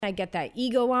I get that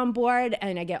ego on board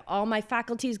and I get all my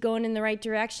faculties going in the right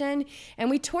direction, and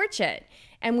we torch it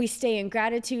and we stay in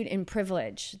gratitude and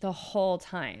privilege the whole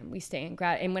time. We stay in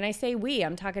gratitude. And when I say we,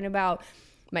 I'm talking about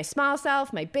my small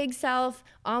self, my big self,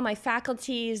 all my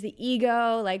faculties, the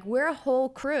ego, like we're a whole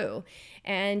crew.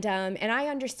 And I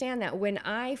understand that when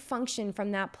I function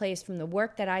from that place, from the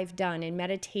work that I've done in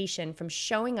meditation, from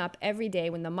showing up every day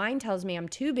when the mind tells me I'm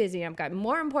too busy, I've got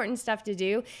more important stuff to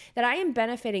do, that I am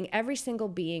benefiting every single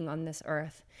being on this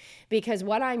earth. Because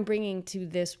what I'm bringing to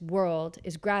this world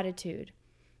is gratitude,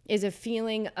 is a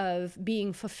feeling of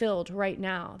being fulfilled right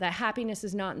now, that happiness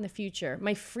is not in the future.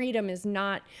 My freedom is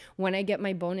not when I get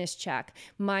my bonus check.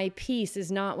 My peace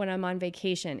is not when I'm on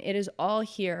vacation. It is all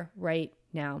here right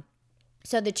now.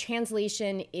 So the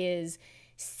translation is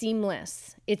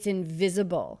seamless. It's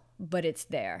invisible, but it's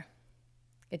there.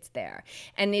 It's there.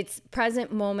 And it's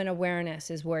present moment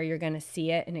awareness is where you're going to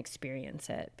see it and experience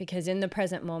it. Because in the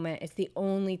present moment, it's the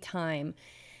only time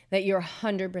that you're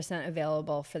 100%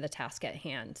 available for the task at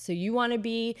hand. So you want to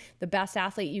be the best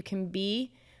athlete you can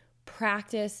be,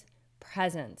 practice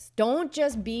presence. Don't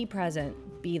just be present,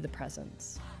 be the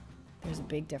presence. There's a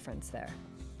big difference there.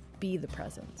 Be the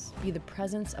presence. Be the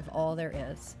presence of all there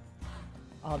is,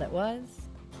 all that was,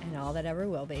 and all that ever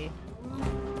will be.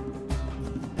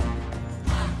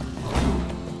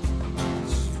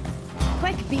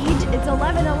 Quick, Beej, it's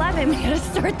 11:11. We gotta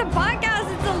start the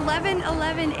podcast. It's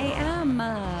 11:11 a.m.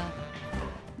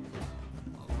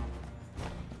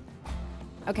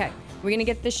 Okay, we're gonna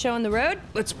get this show on the road.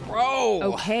 Let's roll.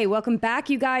 Okay, welcome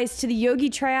back, you guys, to the Yogi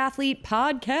Triathlete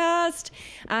Podcast.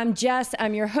 I'm Jess,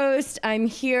 I'm your host. I'm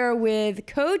here with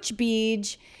Coach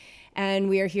Beej, and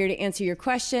we are here to answer your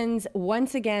questions.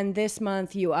 Once again, this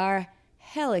month, you are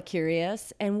hella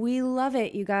curious, and we love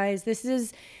it, you guys. This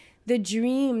is the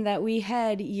dream that we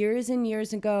had years and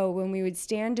years ago when we would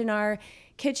stand in our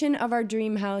kitchen of our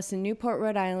dream house in Newport,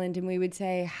 Rhode Island, and we would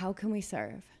say, how can we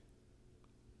serve?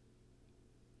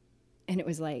 And it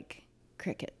was like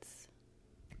crickets,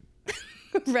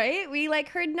 right? We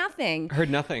heard nothing.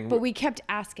 But we kept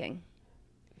asking.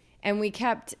 And we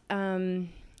kept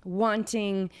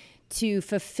wanting to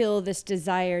fulfill this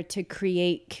desire to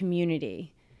create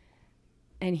community.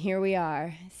 And here we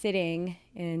are sitting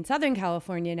in Southern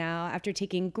California now after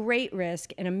taking great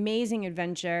risk, an amazing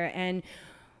adventure, and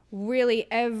really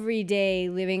every day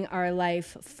living our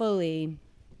life fully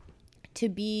to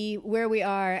be where we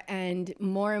are, and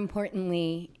more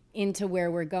importantly, into where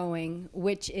we're going,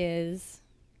 which is...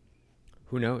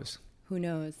 Who knows? Who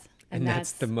knows? And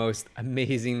that's the most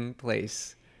amazing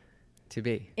place to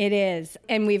be. It is.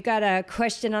 And we've got a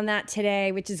question on that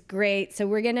today, which is great. So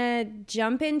we're going to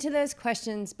jump into those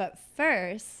questions. But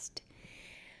first,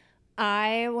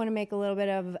 I want to make a little bit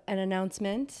of an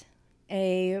announcement,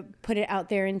 put it out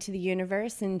there into the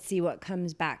universe and see what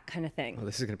comes back kind of thing. Oh,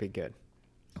 this is going to be good.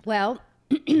 Well,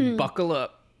 buckle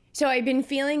up. So I've been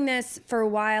feeling this for a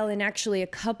while, and actually a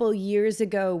couple years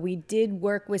ago, we did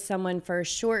work with someone for a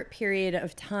short period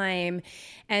of time,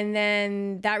 and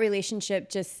then that relationship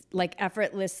just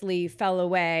effortlessly fell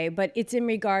away. But it's in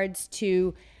regards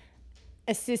to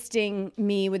assisting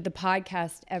me with the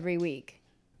podcast every week.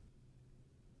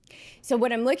 So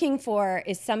what I'm looking for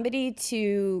is somebody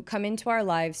to come into our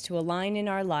lives, to align in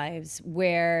our lives,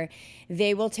 where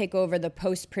they will take over the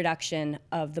post-production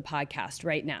of the podcast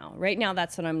right now. Right now,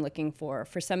 that's what I'm looking for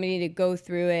somebody to go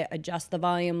through it, adjust the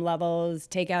volume levels,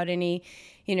 take out any,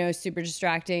 super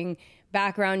distracting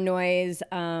background noise.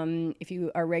 If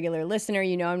you are a regular listener,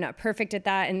 I'm not perfect at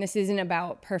that. And this isn't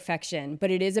about perfection, but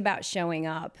it is about showing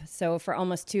up. So for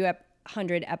almost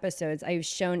 200 episodes, I've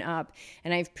shown up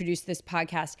and I've produced this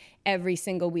podcast every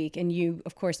single week. And you,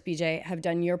 of course, BJ, have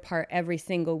done your part every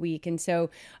single week. And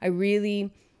so I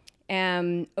really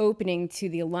am opening to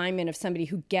the alignment of somebody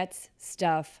who gets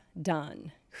stuff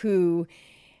done, who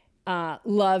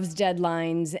loves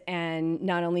deadlines and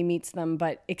not only meets them,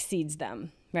 but exceeds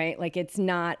them, right? It's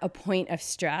not a point of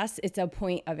stress, it's a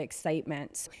point of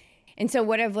excitement. And so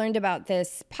what I've learned about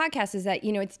this podcast is that,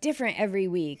 it's different every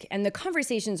week and the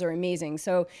conversations are amazing.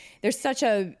 So there's such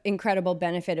an incredible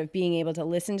benefit of being able to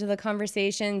listen to the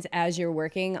conversations as you're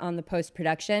working on the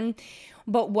post-production.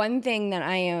 But one thing that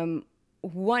I am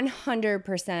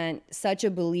 100% such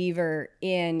a believer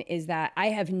in is that I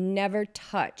have never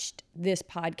touched this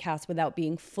podcast without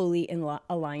being fully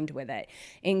aligned with it,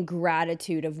 in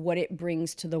gratitude of what it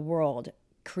brings to the world.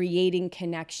 Creating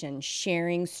connection,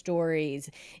 sharing stories,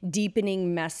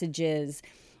 deepening messages,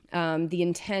 the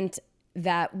intent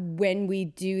that when we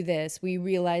do this, we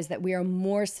realize that we are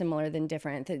more similar than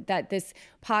different, that this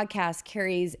podcast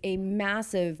carries a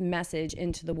massive message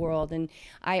into the world. And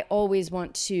I always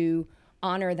want to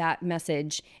honor that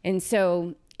message. And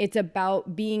so it's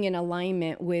about being in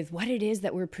alignment with what it is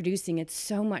that we're producing. It's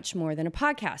so much more than a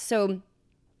podcast. So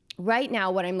right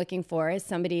now, what I'm looking for is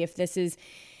somebody, if this is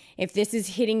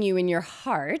hitting you in your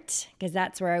heart, because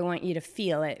that's where I want you to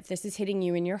feel it. If this is hitting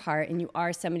you in your heart and you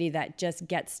are somebody that just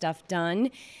gets stuff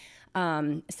done,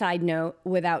 side note,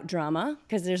 without drama,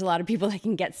 because there's a lot of people that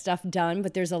can get stuff done,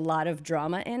 but there's a lot of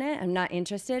drama in it. I'm not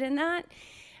interested in that.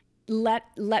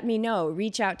 Let me know.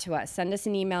 Reach out to us. Send us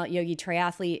an email at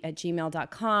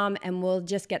yogitriathlete@gmail.com, and we'll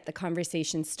just get the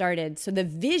conversation started. So the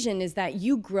vision is that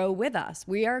you grow with us.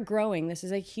 We are growing. This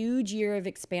is a huge year of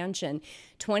expansion.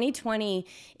 2020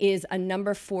 is a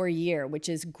number 4 year, which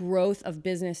is growth of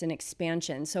business and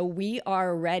expansion. So we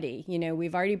are ready.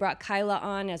 We've already brought Kyla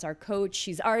on as our coach.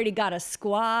 She's already got a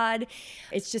squad.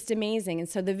 It's just amazing. And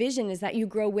so the vision is that you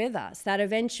grow with us, that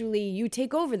eventually you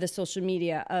take over the social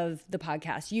media of the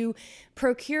podcast. You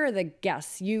procure the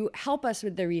guests. You help us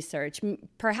with the research.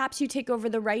 Perhaps you take over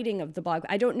the writing of the blog.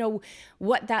 I don't know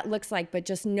what that looks like, but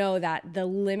just know that the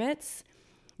limits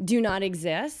do not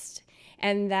exist,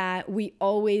 and that we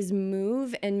always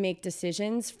move and make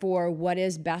decisions for what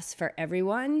is best for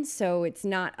everyone. So it's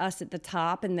not us at the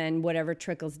top and then whatever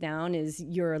trickles down is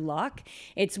your luck.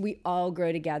 It's we all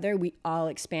grow together. We all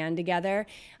expand together.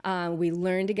 We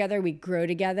learn together. We grow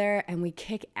together, and we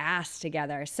kick ass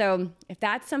together. So if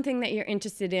that's something that you're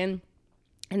interested in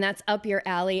and that's up your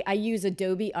alley, I use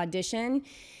Adobe Audition.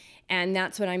 And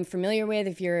that's what I'm familiar with.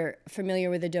 If you're familiar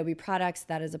with Adobe products,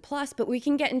 that is a plus, but we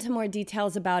can get into more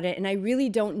details about it. And I really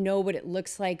don't know what it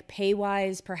looks like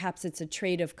pay-wise. Perhaps it's a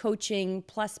trade of coaching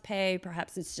plus pay.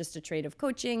 Perhaps it's just a trade of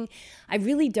coaching. I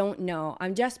really don't know.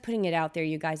 I'm just putting it out there,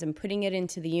 you guys. I'm putting it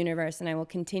into the universe, and I will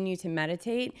continue to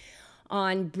meditate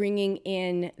on bringing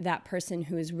in that person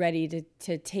who is ready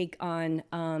to take on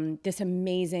this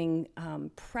amazing,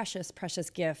 precious, precious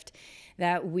gift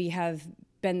that we have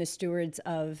been the stewards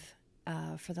of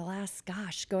for the last,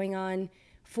 going on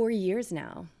 4 years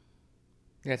now.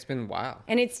 Yeah, it's been a while.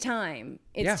 And it's time.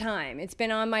 It's time. It's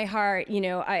been on my heart.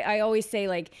 I always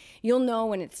say, you'll know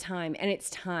when it's time, and it's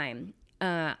time.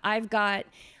 I've got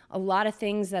a lot of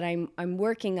things that I'm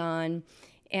working on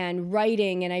and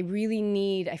writing, and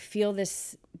I feel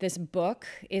this book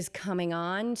is coming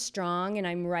on strong, and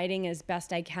I'm writing as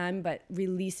best I can, but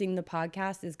releasing the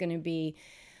podcast is going to be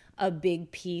a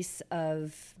big piece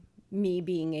of me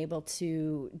being able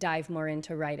to dive more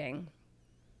into writing.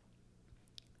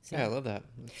 So. Yeah, I love that.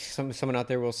 Someone out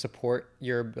there will support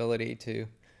your ability to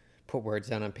put words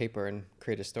down on paper and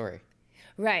create a story.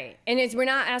 Right. And we're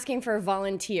not asking for a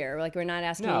volunteer. We're not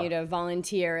asking you to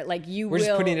volunteer. We're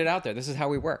just putting it out there. This is how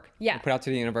we work. Yeah. We put out to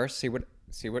the universe,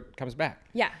 see what comes back.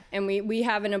 Yeah. And we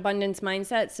have an abundance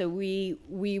mindset, so we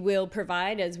will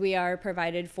provide as we are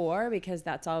provided for, because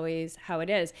that's always how it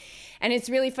is. And it's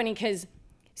really funny because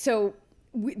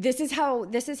this is how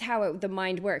the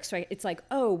mind works, right? It's like,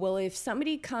 oh, well, if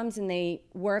somebody comes and they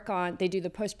do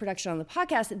the post-production on the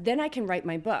podcast, then I can write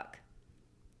my book,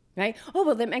 right? Oh,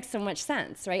 well, that makes so much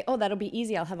sense, right? Oh, that'll be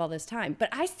easy. I'll have all this time. But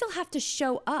I still have to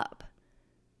show up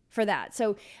for that.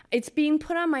 So it's being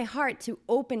put on my heart to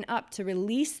open up, to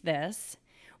release this,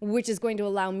 which is going to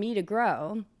allow me to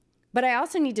grow. But I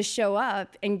also need to show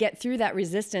up and get through that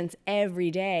resistance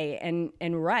every day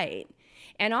and write.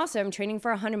 And also, I'm training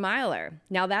for a 100-miler.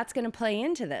 Now that's going to play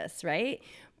into this, right?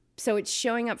 So it's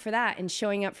showing up for that and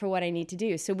showing up for what I need to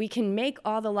do. So we can make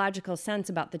all the logical sense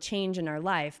about the change in our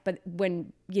life. But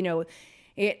when,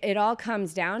 it all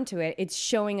comes down to it, it's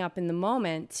showing up in the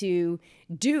moment to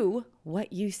do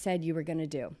what you said you were going to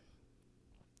do.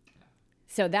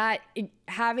 So that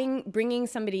bringing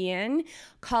somebody in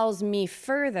calls me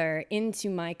further into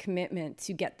my commitment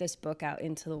to get this book out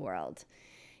into the world.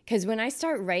 Because when I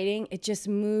start writing, it just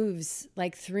moves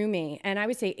through me. And I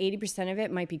would say 80% of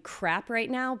it might be crap right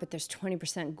now, but there's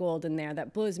 20% gold in there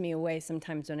that blows me away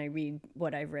sometimes when I read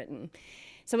what I've written.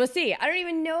 So we'll see. I don't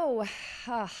even know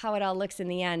how it all looks in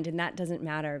the end, and that doesn't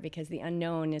matter because the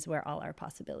unknown is where all our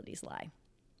possibilities lie.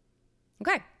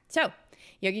 Okay, so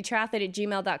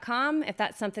yogitriathlete@gmail.com. If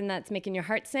that's something that's making your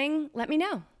heart sing, let me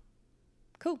know.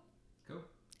 Cool.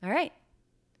 All right.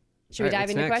 Should we dive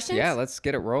into questions? Yeah, let's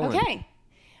get it rolling. Okay.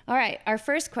 All right. Our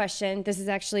first question, this is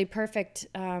actually perfect,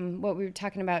 what we were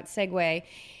talking about, segue.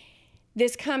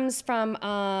 This comes from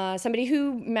somebody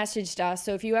who messaged us.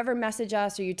 So if you ever message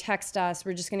us or you text us,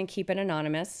 we're just going to keep it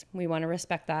anonymous. We want to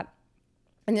respect that.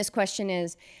 And this question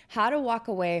is, how to walk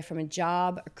away from a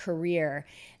job or career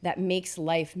that makes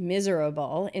life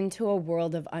miserable into a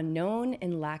world of unknown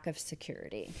and lack of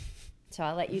security. So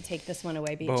I'll let you take this one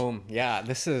away, Beach. Boom. Yeah,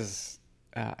 this is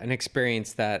an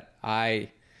experience that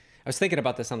I was thinking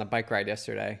about this on the bike ride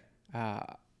yesterday.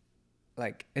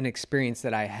 like an experience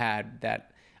that I had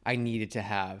that I needed to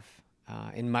have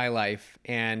in my life,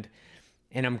 and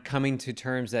I'm coming to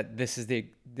terms that this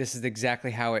is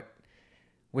exactly how it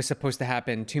was supposed to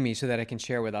happen to me, so that I can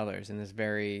share with others in this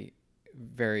very,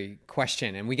 very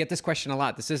question. And we get this question a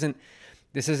lot. This isn't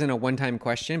a one-time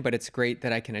question, but it's great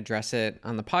that I can address it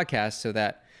on the podcast so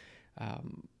that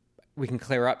we can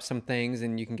clear up some things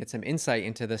and you can get some insight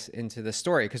into the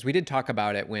story. Because we did talk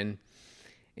about it when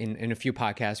in a few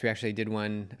podcasts. We actually did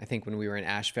one, I think, when we were in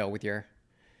Asheville with your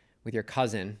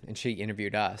cousin, and she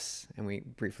interviewed us, and we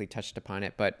briefly touched upon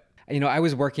it. But I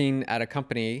was working at a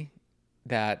company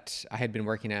that I had been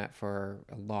working at for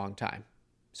a long time.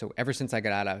 So ever since I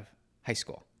got out of high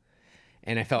school,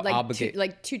 and I felt obligated.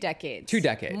 Like 2 decades. 2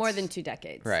 decades. More than 2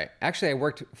 decades. Right. Actually, I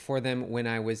worked for them when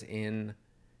I was in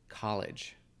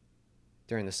college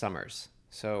during the summers.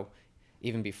 So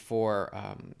even before,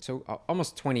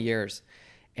 almost 20 years.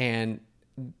 And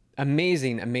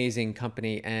amazing, amazing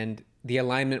company. And the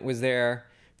alignment was there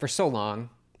for so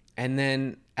long. And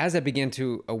then as I began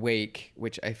to awake,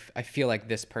 which I feel like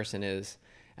this person is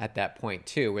at that point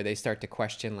too, where they start to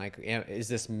question, like, is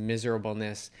this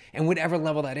miserableness? And whatever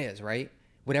level that is, right?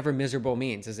 Whatever miserable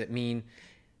means. Does it mean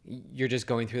you're just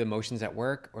going through the motions at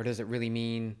work? Or does it really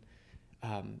mean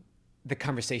the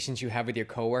conversations you have with your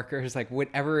coworkers? Like,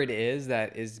 whatever it is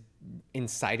that is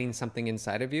inciting something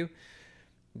inside of you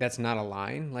that's not a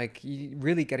line, like, you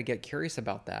really got to get curious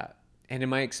about that. And in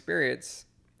my experience,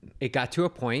 it got to a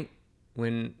point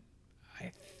when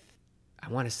I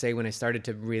want to say when I started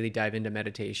to really dive into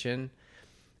meditation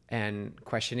and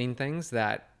questioning things,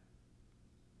 that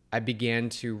I began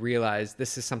to realize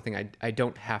this is something I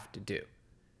don't have to do.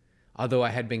 Although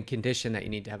I had been conditioned that you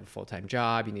need to have a full-time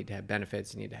job, you need to have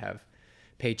benefits, you need to have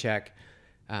paycheck.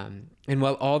 And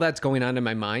while all that's going on in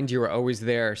my mind, you were always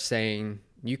there saying,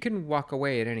 you can walk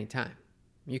away at any time.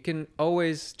 You can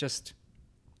always just,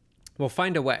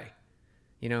 find a way.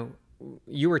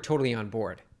 You were totally on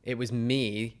board. It was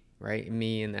me, right?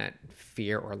 Me and that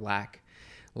fear or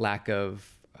lack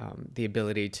of the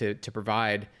ability to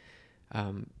provide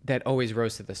that always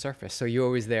rose to the surface. So you're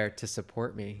always there to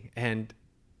support me. And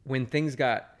when things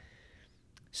got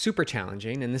super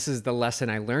challenging, and this is the lesson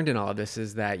I learned in all of this,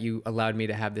 is that you allowed me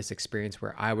to have this experience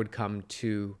where I would come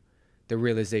to the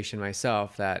realization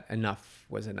myself that enough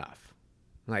was enough.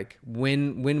 Like,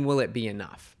 when will it be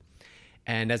enough?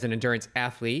 And as an endurance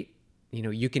athlete,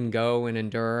 you can go and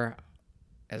endure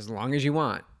as long as you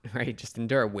want, right? Just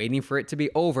endure, waiting for it to be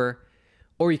over,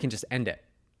 or you can just end it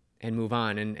and move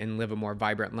on and live a more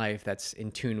vibrant life that's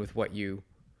in tune with what you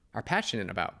are passionate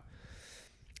about.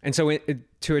 And so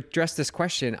to address this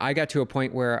question, I got to a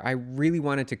point where I really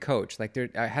wanted to coach.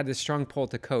 I had this strong pull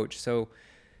to coach. So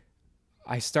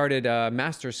I started a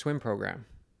master's swim program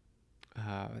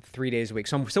 3 days a week.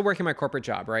 So I'm still working my corporate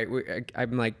job, right?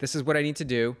 I'm like, this is what I need to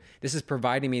do. This is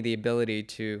providing me the ability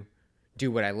to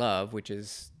do what I love, which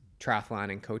is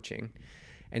triathlon and coaching.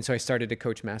 And so I started to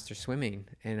coach master swimming,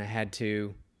 and I had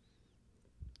to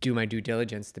do my due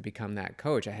diligence to become that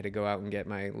coach. I had to go out and get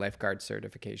my lifeguard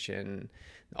certification,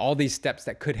 all these steps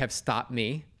that could have stopped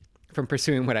me from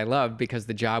pursuing what I love, because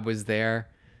the job was there.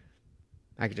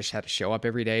 I just had to show up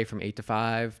every day from 8 to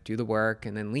 5, do the work,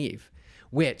 and then leave,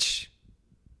 which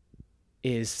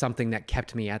is something that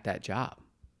kept me at that job.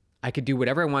 I could do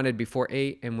whatever I wanted before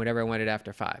 8 and whatever I wanted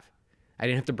after 5. I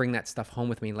didn't have to bring that stuff home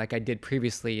with me like I did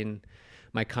previously in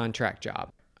my contract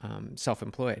job,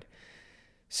 self-employed.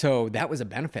 So that was a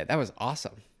benefit. That was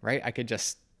awesome, right? I could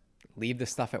just leave the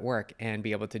stuff at work and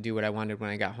be able to do what I wanted when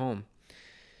I got home.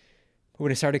 But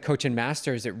when I started coaching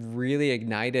masters, it really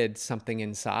ignited something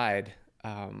inside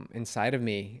of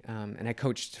me. And I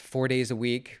coached 4 days a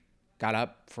week, got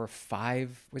up for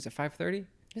 5:30?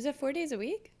 Was it 4 days a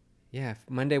week? Yeah,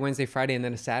 Monday, Wednesday, Friday, and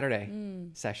then a Saturday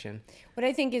session. What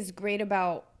I think is great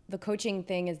about the coaching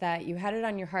thing is that you had it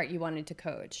on your heart you wanted to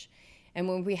coach. And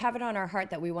when we have it on our heart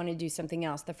that we want to do something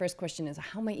else, the first question is,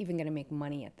 how am I even going to make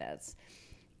money at this?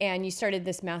 And you started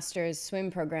this master's swim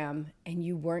program and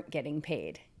you weren't getting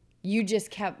paid. You just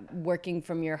kept working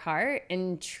from your heart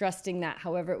and trusting that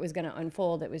however it was going to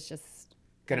unfold, it was just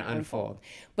going to unfold.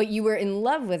 But you were in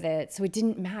love with it, so it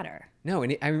didn't matter. No,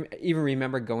 and I even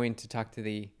remember going to talk to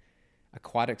the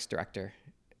aquatics director,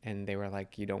 and they were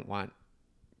like, you don't want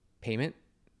payment?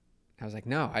 I was like,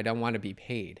 no, I don't want to be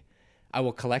paid. I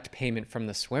will collect payment from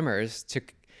the swimmers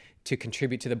to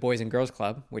contribute to the Boys and Girls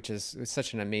Club, which is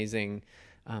such an amazing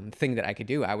thing that I could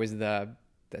do. I was the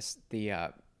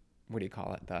what do you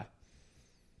call it?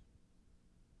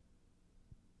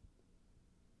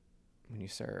 When you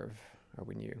serve, or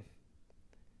when you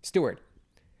steward.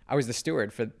 I was the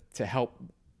steward to help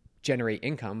generate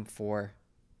income for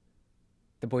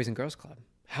the Boys and Girls Club.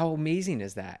 How amazing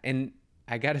is that? And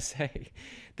I got to say,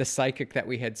 the psychic that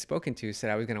we had spoken to said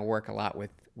I was going to work a lot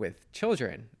with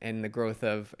children and the growth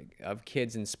of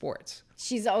kids in sports.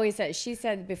 She's always said, she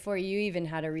said before you even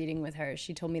had a reading with her,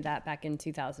 she told me that back in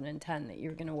 2010, that you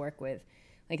were going to work with,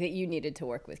 like that you needed to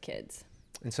work with kids.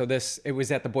 And so it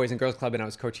was at the Boys and Girls Club, and I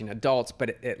was coaching adults,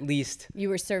 but at least you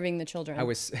were serving the children. I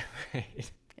was,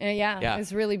 right. Yeah,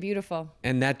 it's really beautiful.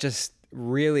 And that just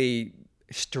really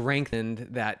strengthened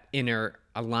that inner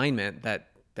alignment, that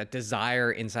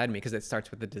desire inside me, because it starts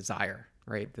with the desire,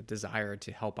 right? The desire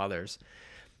to help others.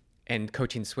 And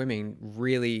coaching swimming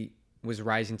really was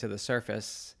rising to the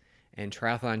surface, and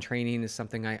triathlon training is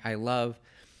something I love.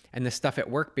 And the stuff at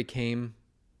work became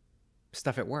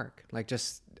stuff at work, like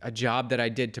just a job that I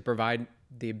did to provide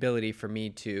the ability for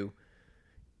me to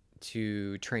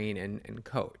train and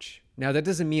coach. Now, that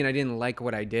doesn't mean I didn't like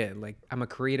what I did. Like, I'm a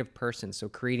creative person, so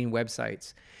creating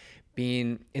websites,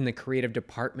 being in the creative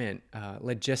department,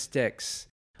 logistics,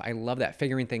 I love that,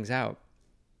 figuring things out.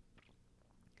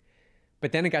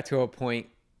 But then it got to a point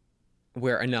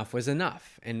where enough was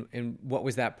enough. And what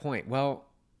was that point? Well,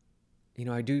 you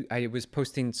know, I was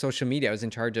posting social media. I was in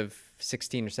charge of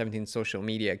 16 or 17 social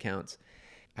media accounts.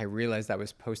 I realized I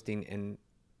was posting and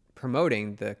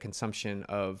promoting the consumption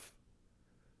of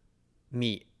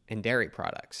meat and dairy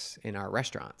products in our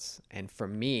restaurants. And for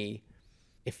me,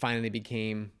 it finally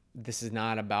became, this is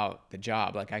not about the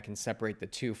job. Like, I can separate the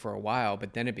two for a while,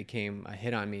 but then it became a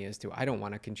hit on me as to, I don't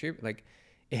want to contribute. Like,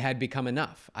 it had become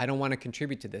enough. I don't want to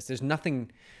contribute to this. There's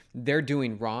nothing they're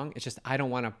doing wrong. It's just, I don't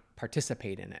want to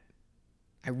participate in it.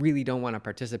 I really don't want to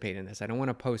participate in this. I don't want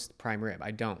to post prime rib.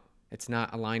 I don't. It's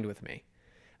not aligned with me.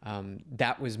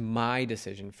 That was my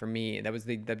decision for me. That was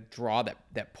the draw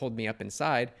that pulled me up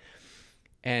inside.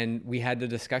 And we had the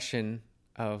discussion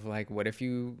of like, what if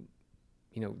you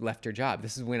left your job?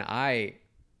 This is when I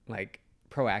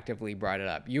proactively brought it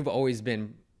up. You've always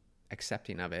been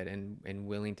accepting of it and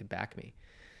willing to back me.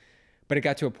 But it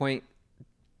got to a point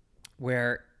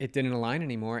where it didn't align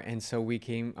anymore. And so we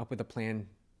came up with a plan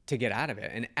to get out of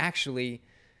it. And actually,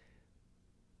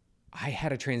 I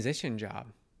had a transition job.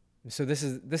 So this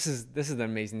is an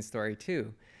amazing story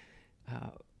too.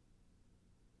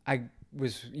 We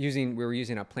were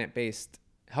using a plant-based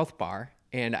health bar,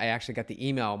 and I actually got the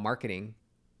email marketing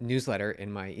newsletter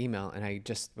in my email, and I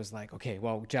just was like, okay,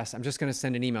 well, Jess, I'm just going to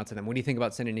send an email to them. What do you think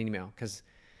about sending an email? Because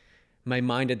my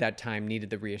mind at that time needed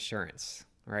the reassurance,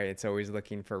 right? It's always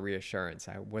looking for reassurance.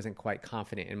 I wasn't quite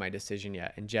confident in my decision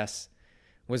yet. And Jess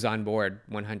was on board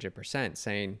 100%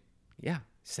 saying, yeah,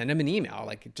 send them an email.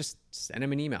 Like, just send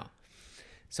them an email.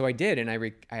 So I did. And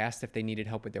I asked if they needed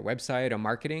help with their website or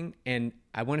marketing. And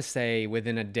I want to say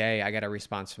within a day, I got a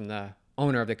response from the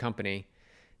owner of the company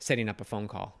setting up a phone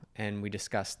call. And we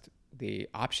discussed the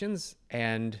options,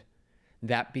 and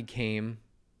that became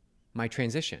my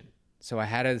transition. So I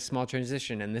had a small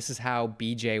transition, and this is how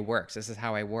BJ works. This is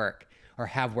how I work, or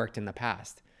have worked in the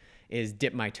past, is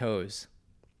dip my toes.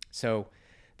 So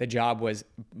the job was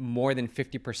more than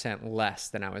 50% less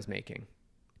than I was making,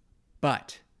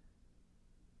 but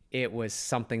it was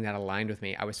something that aligned with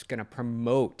me. I was going to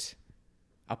promote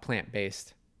a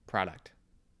plant-based product.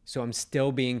 So I'm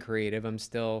still being creative. I'm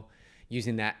still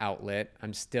using that outlet.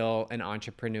 I'm still an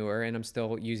entrepreneur, and I'm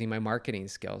still using my marketing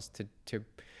skills to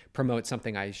promote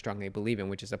something I strongly believe in,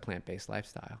 which is a plant-based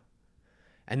lifestyle.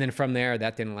 And then from there,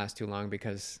 that didn't last too long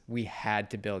because we had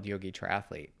to build Yogi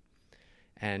Triathlete.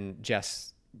 And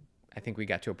Jess, I think we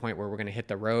got to a point where we're going to hit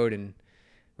the road, and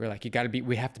we're like,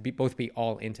 we have to both be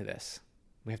all into this.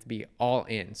 We have to be all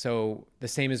in. So the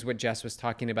same as what Jess was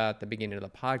talking about at the beginning of the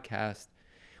podcast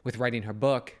with writing her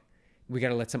book, we got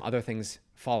to let some other things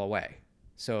fall away.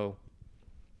 So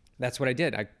that's what I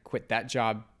did. I quit that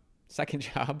job, second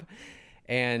job,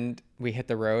 and we hit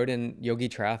the road, and Yogi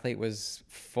Triathlete was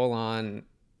full on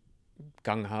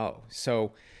gung ho.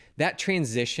 So that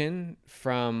transition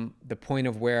from the point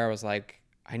of where I was like,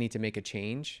 I need to make a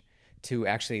change, to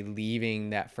actually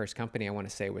leaving that first company, I want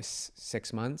to say was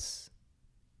 6 months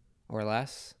or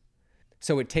less.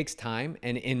 So it takes time.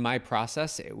 And in my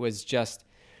process, it was just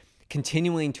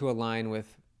continuing to align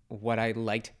with what I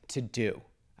liked to do.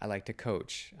 I like to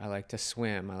coach. I like to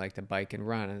swim. I like to bike and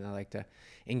run. And I like to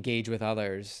engage with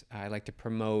others. I like to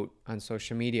promote on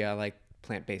social media. I like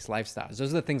plant-based lifestyles.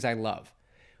 Those are the things I love.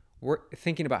 We're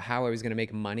thinking about how I was going to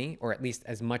make money, or at least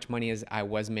as much money as I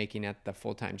was making at the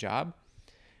full-time job,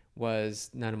 was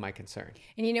none of my concern.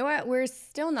 And you know what? We're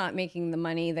still not making the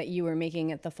money that you were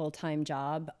making at the full-time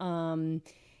job. And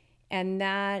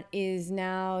that is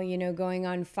now, going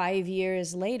on 5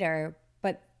 years later.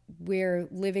 But we're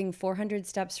living 400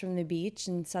 steps from the beach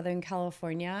in Southern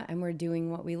California, and we're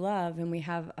doing what we love, and we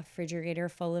have a refrigerator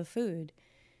full of food.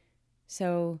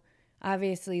 So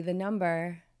obviously the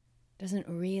number doesn't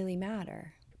really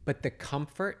matter. But the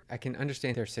comfort, I can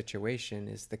understand their situation,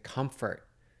 is the comfort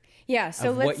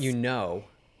so of what you know.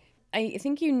 I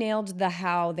think you nailed the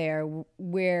how there,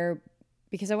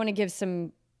 because I want to give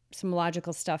some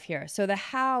logical stuff here. So the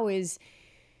how is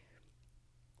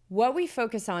what we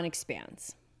focus on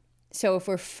expands. So if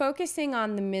we're focusing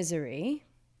on the misery,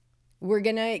 we're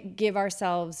going to give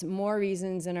ourselves more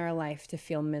reasons in our life to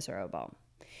feel miserable.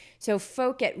 So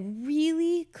get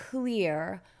really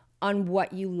clear on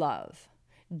what you love.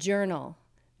 Journal,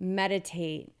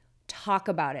 meditate, talk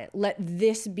about it. Let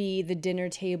this be the dinner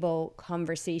table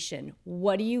conversation.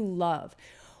 What do you love?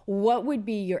 What would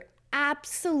be your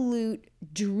absolute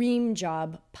dream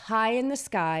job? Pie in the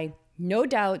sky, no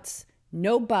doubts,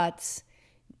 no buts,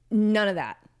 none of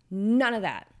that. None of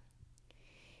that.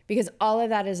 Because all of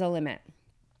that is a limit.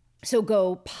 So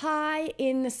go pie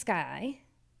in the sky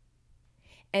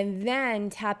and then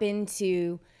tap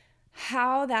into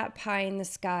how that pie in the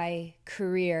sky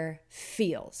career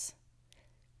feels.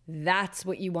 That's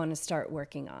what you want to start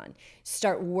working on.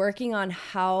 Start working on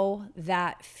how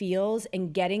that feels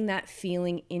and getting that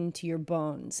feeling into your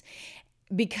bones.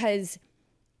 Because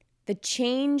the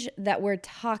change that we're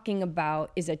talking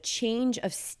about is a change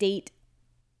of state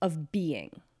of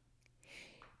being.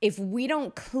 If we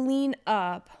don't clean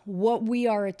up what we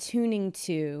are attuning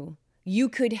to, you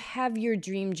could have your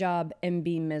dream job and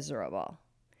be miserable.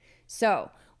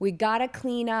 So we got to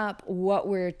clean up what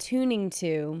we're attuning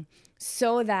to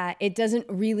so that it doesn't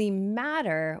really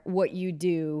matter what you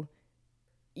do,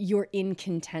 you're in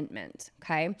contentment,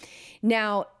 okay?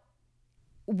 Now,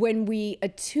 when we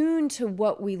attune to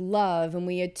what we love and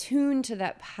we attune to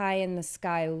that pie in the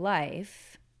sky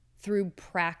life through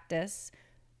practice,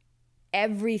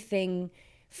 everything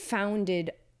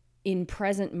founded in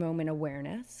present moment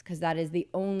awareness, because that is the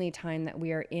only time that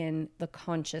we are in the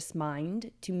conscious mind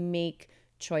to make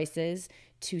choices,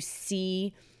 to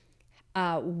see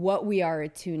what we are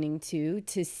attuning to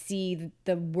see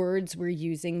the words we're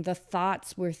using, the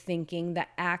thoughts we're thinking, the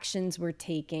actions we're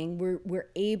taking. We're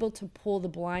able to pull the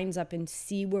blinds up and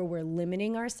see where we're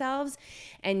limiting ourselves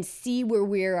and see where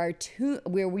we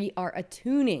are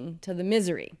attuning to the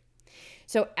misery.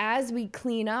 So as we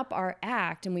clean up our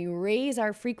act and we raise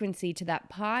our frequency to that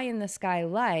pie in the sky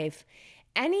life,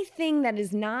 anything that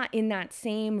is not in that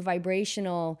same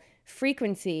vibrational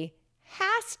frequency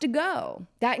has to go.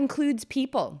 That includes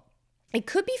people. It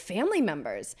could be family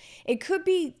members. It could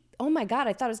be, oh my God,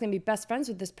 I thought I was going to be best friends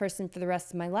with this person for the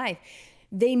rest of my life.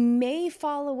 They may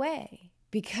fall away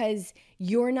because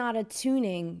you're not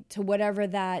attuning to whatever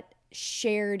that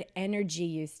shared energy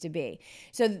used to be.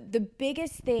 So the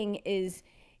biggest thing is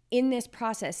in this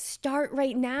process, start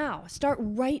right now. Start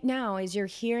right now as you're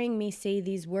hearing me say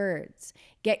these words.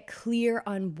 Get clear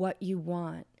on what you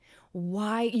want.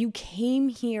 Why you came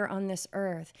here on this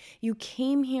earth. You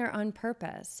came here on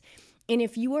purpose. And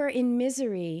if you are in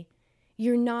misery,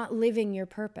 you're not living your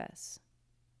purpose.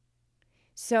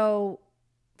 So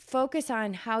focus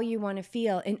on how you want to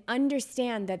feel and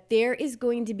understand that there is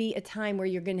going to be a time where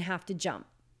you're going to have to jump.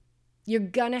 You're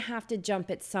going to have to jump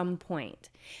at some point,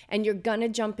 and you're going to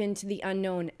jump into the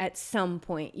unknown at some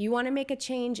point. You want to make a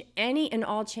change, any and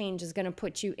all change is going to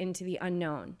put you into the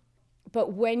unknown.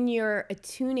 But when you're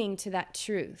attuning to that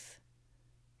truth,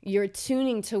 you're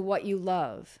attuning to what you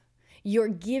love, you're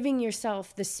giving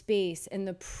yourself the space and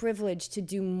the privilege to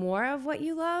do more of what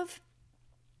you love,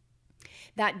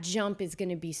 that jump is going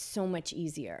to be so much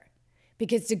easier.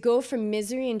 Because to go from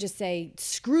misery and just say,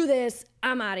 screw this,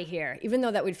 I'm out of here, even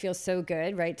though that would feel so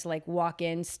good, right? To like walk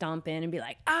in, stomp in and be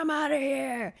like, I'm out of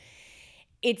here.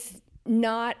 It's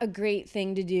not a great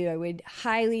thing to do. I would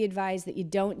highly advise that you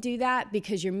don't do that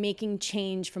because you're making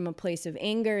change from a place of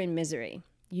anger and misery.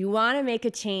 You want to make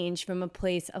a change from a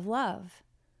place of love.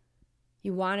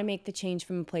 You want to make the change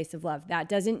from a place of love. That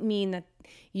doesn't mean that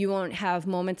you won't have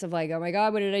moments of like, oh my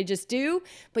God, what did I just do?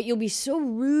 But you'll be so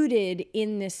rooted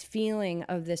in this feeling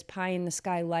of this pie in the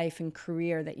sky life and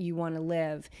career that you want to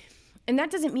live. And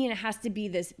that doesn't mean it has to be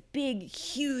this big,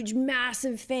 huge,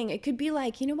 massive thing. It could be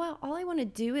like, you know what? All I want to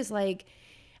do is like,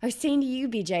 I was saying to you,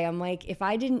 BJ, I'm like,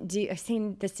 I was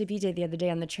saying this to BJ the other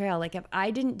day on the trail, like if I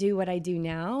didn't do what I do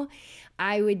now,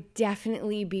 I would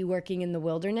definitely be working in the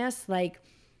wilderness, like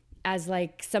as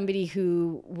like somebody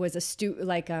who was a steward,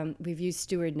 like we've used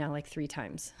steward now like 3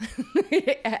 times,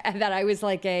 that I was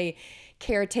like a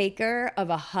caretaker of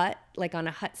a hut, like on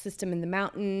a hut system in the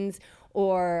mountains,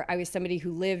 or I was somebody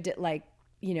who lived at like,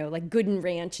 you know, like Gooden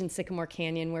Ranch in Sycamore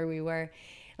Canyon where we were.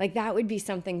 Like that would be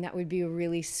something that would be a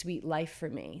really sweet life for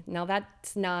me. Now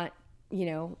that's not,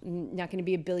 not going to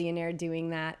be a billionaire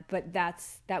doing that, but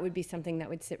that would be something that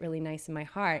would sit really nice in my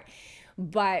heart.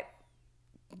 But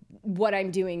what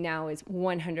I'm doing now is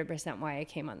 100% why I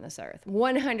came on this earth.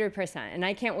 100%. And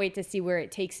I can't wait to see where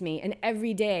it takes me. And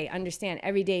every day,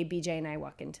 every day BJ and I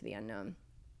walk into the unknown.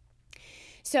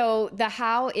 So the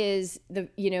how is the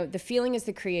feeling is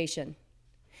the creation.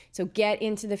 So get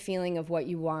into the feeling of what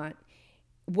you want.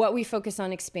 What we focus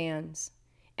on expands.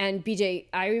 And BJ,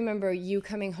 I remember you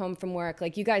coming home from work.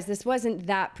 Like, you guys, this wasn't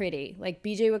that pretty. Like,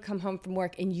 BJ would come home from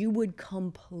work and you would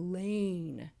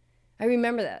complain. I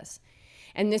remember this.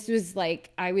 And this was like,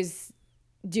 I was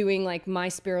doing like my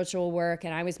spiritual work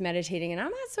and I was meditating. And I'm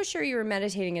not so sure you were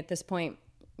meditating at this point.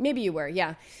 Maybe you were,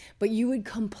 yeah. But you would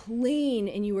complain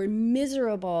and you were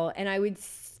miserable. And I would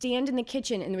stand in the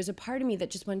kitchen and there was a part of me that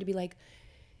just wanted to be like,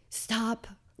 stop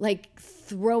like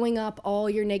throwing up all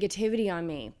your negativity on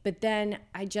me. But then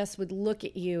I just would look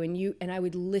at you and I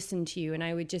would listen to you. And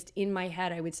I would just, in my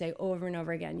head, I would say over and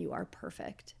over again, you are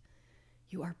perfect.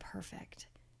 You are perfect.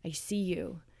 I see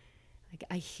you. Like,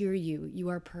 I hear you. You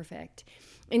are perfect.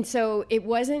 And so it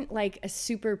wasn't like a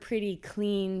super pretty,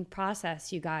 clean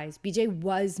process, you guys. BJ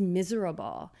was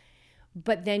miserable.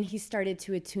 But then he started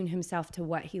to attune himself to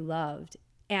what he loved.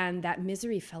 And that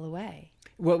misery fell away.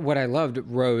 Well, what I loved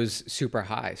rose super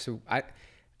high. So I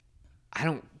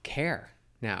don't care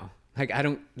now. Like, I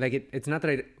don't, like, it's not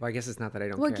that I guess it's not that I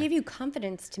don't care. Well, it gave you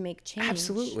confidence to make change.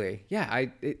 Absolutely. Yeah.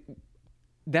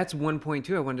 That's one point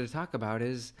too I wanted to talk about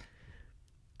is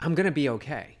I'm going to be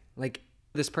okay. Like,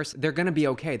 this person, they're going to be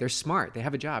okay. They're smart. They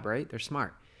have a job, right? They're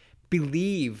smart.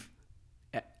 Believe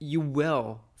you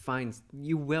will find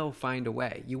a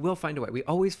way. You will find a way. We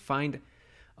always find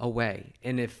a way.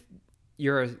 And if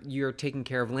you're taking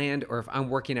care of land, or if I'm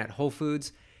working at Whole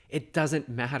Foods, it doesn't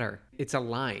matter. It's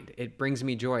aligned. It brings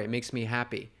me joy. It makes me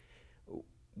happy.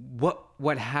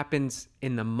 What happens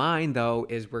in the mind though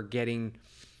is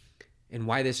and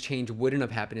why this change wouldn't have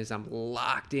happened is I'm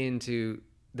locked into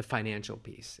the financial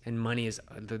piece, and money is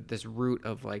this root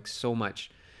of like so much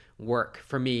work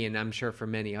for me, and I'm sure for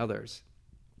many others,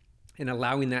 and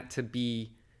allowing that to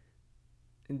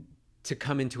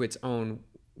come into its own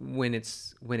when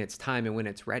it's time and when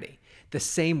it's ready. The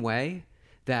same way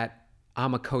that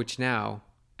I'm a coach now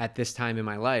at this time in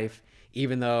my life,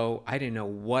 even though I didn't know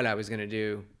what I was going to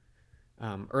do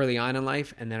early on in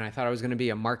life, and then I thought I was going to be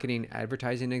a marketing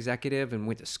advertising executive and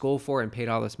went to school for it and paid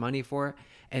all this money for it,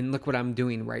 and look what I'm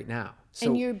doing right now. So,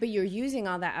 and you're using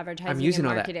all that advertising I'm using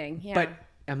and marketing. All that, yeah. But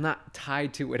I'm not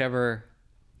tied to whatever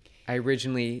I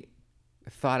originally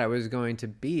thought I was going to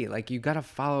be. Like, you got to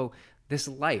follow this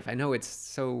life. I know it's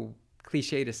so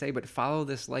cliche to say, but follow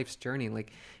this life's journey,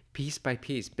 like piece by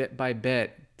piece, bit by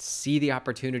bit. See the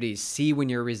opportunities, see when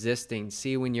you're resisting,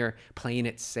 see when you're playing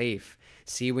it safe,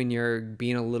 see when you're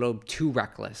being a little too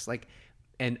reckless, like,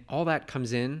 and all that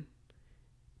comes in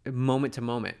moment to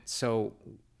moment. So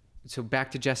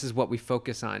back to Jess's what we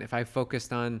focus on. If I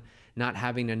focused on not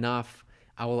having enough,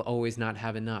 I will always not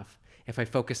have enough. If I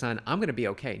focus on I'm going to be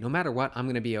okay, no matter what, I'm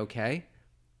going to be okay,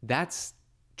 that's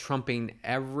trumping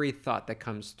every thought that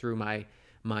comes through my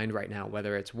mind right now,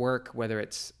 whether it's work, whether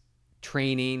it's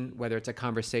training, whether it's a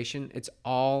conversation, it's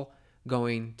all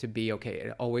going to be okay.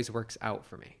 It always works out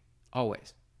for me.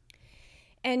 Always.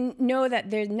 And know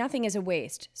that nothing is a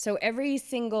waste. So every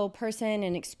single person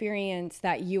and experience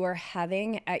that you are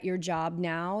having at your job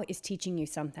now is teaching you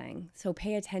something. So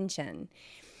pay attention.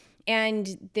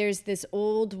 And there's this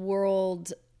old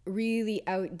world, really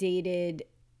outdated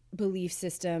belief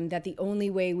system that the only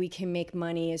way we can make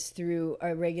money is through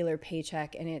a regular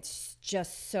paycheck, and it's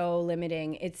just so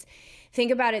limiting.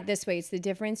 Think about it this way. It's the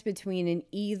difference between an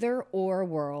either or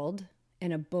world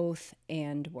and a both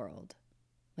and world.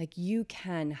 Like, you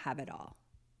can have it all.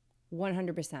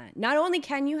 100%. Not only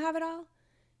can you have it all,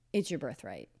 it's your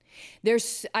birthright.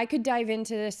 I could dive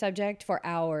into this subject for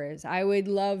hours. I would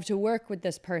love to work with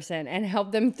this person and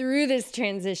help them through this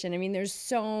transition. I mean, there's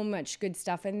so much good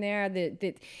stuff in there,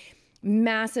 that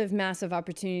massive, massive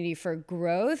opportunity for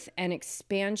growth and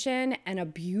expansion and a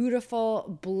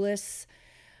beautiful bliss,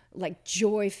 like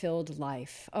joy-filled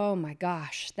life. Oh my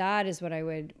gosh, that is what I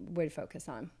would focus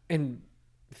on. And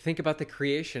think about the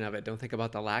creation of it. Don't think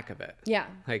about the lack of it. Yeah.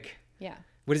 Like, yeah.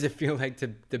 What does it feel like to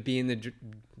be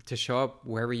to show up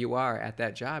wherever you are at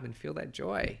that job and feel that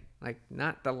joy? Like,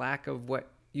 not the lack of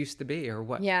what used to be or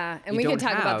what. Yeah. And we could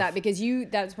talk about that, because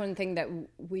that's one thing that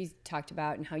we talked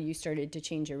about, and how you started to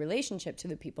change your relationship to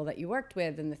the people that you worked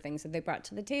with and the things that they brought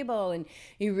to the table. And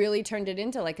you really turned it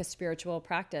into like a spiritual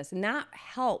practice. And that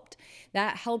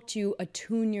helped you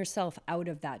attune yourself out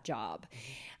of that job.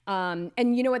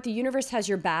 And you know what? The universe has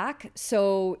your back.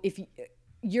 So if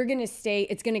you're going to stay,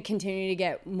 it's going to continue to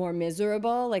get more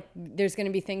miserable. Like there's going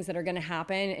to be things that are going to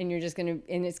happen and you're just going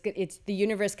to, and it's the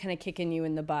universe kind of kicking you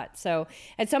in the butt. So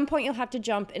at some point you'll have to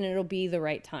jump and it'll be the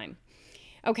right time.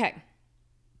 Okay.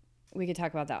 We could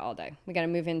talk about that all day. We got to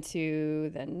move into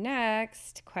the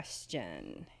next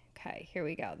question. Okay, here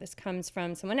we go. This comes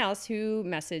from someone else who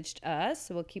messaged us.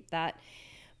 So we'll keep that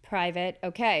private.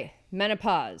 Okay.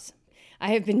 Menopause. I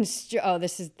have been,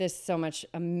 this so much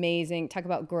amazing. Talk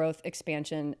about growth,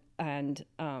 expansion, and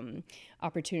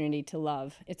opportunity to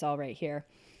love. It's all right here.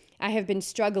 I have been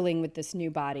struggling with this new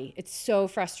body. It's so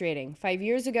frustrating. 5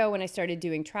 years ago, when I started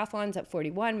doing triathlons at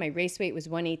 41, my race weight was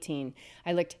 118.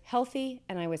 I looked healthy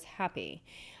and I was happy.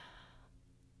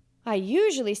 I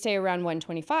usually stay around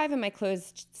 125 and my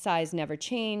clothes size never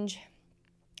change.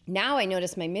 Now I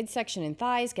notice my midsection and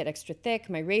thighs get extra thick.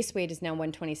 My race weight is now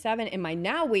 127 and my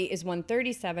now weight is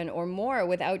 137 or more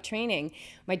without training.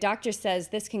 My doctor says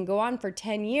this can go on for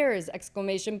 10 years,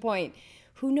 exclamation point.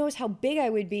 Who knows how big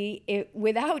I would be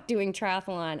without doing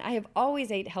triathlon? I have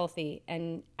always ate healthy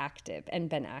and active and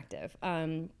been active.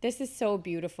 This is so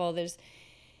beautiful. There's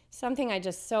something I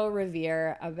just so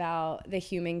revere about the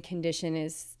human condition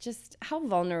is just how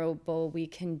vulnerable we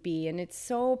can be. And it's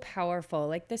so powerful.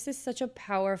 Like this is such a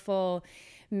powerful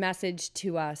message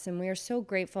to us. And we are so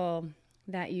grateful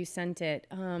that you sent it.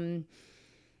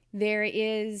 There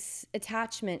is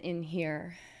attachment in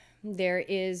here. There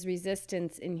is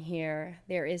resistance in here.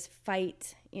 There is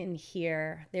fight in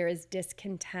here. There is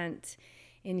discontent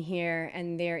in here.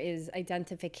 And there is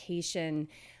identification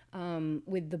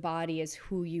with the body as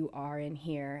who you are in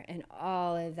here. And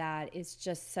all of that is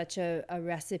just such a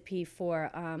recipe for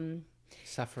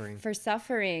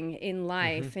suffering in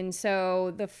life. Mm-hmm. And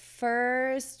so the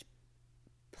first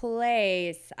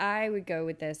place I would go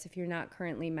with this, if you're not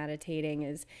currently meditating,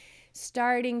 is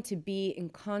starting to be in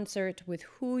concert with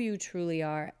who you truly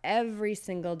are every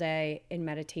single day in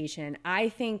meditation. I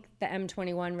think the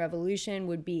M21 Revolution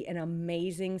would be an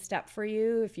amazing step for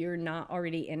you if you're not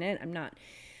already in it.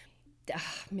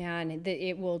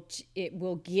 It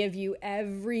will give you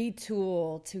every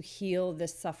tool to heal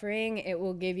this suffering. It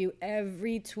will give you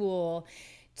every tool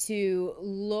to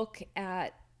look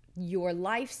at your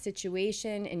life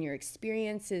situation and your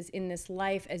experiences in this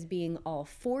life as being all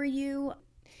for you.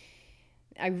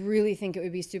 I really think it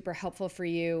would be super helpful for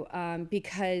you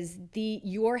because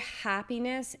your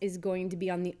happiness is going to be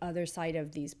on the other side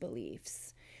of these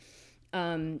beliefs.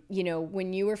 When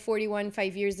you were 41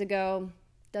 5 years ago,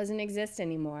 doesn't exist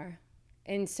anymore.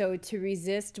 And so to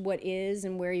resist what is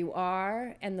and where you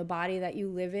are and the body that you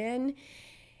live in,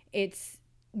 it's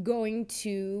going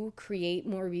to create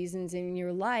more reasons in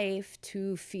your life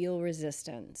to feel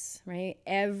resistance, right?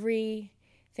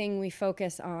 Everything we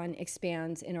focus on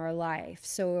expands in our life.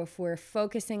 So if we're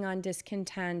focusing on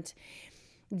discontent,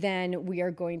 then we are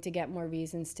going to get more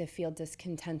reasons to feel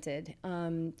discontented.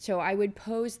 So I would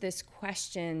pose this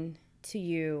question to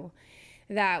you,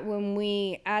 that when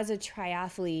we, as a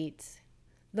triathlete,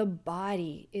 the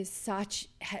body is such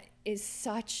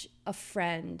a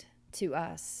friend to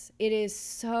us. It is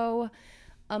so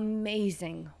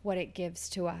amazing what it gives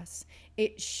to us.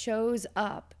 It shows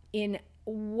up in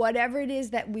whatever it is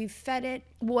that we've fed it,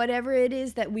 whatever it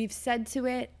is that we've said to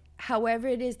it, however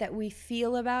it is that we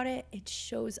feel about it, it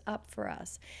shows up for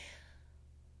us.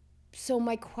 So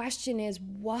my question is,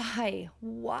 why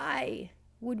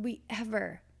would we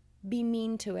ever be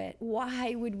mean to it?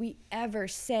 Why would we ever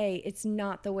say it's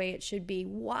not the way it should be?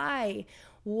 Why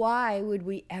would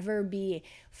we ever be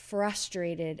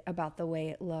frustrated about the way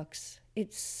it looks?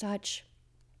 It's such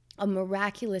a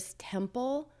miraculous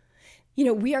temple.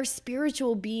 We are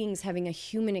spiritual beings having a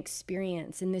human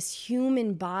experience, and this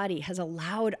human body has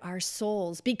allowed our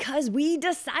souls, because we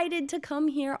decided to come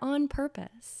here on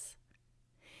purpose.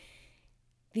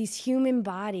 These human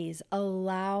bodies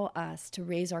allow us to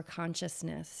raise our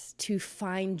consciousness, to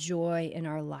find joy in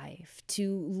our life,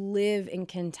 to live in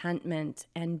contentment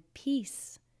and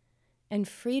peace and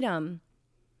freedom.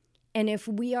 And if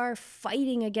we are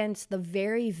fighting against the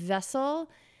very vessel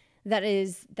that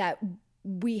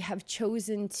we have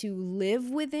chosen to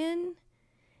live within,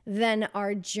 then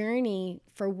our journey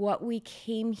for what we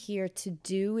came here to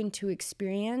do and to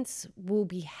experience will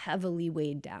be heavily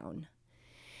weighed down.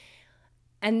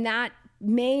 And that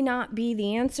may not be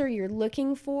the answer you're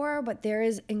looking for, but there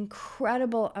is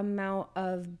incredible amount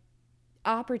of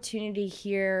opportunity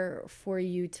here for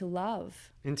you to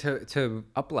love. And to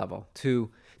up level,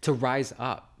 to rise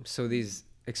up. So these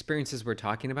experiences we're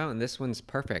talking about, and this one's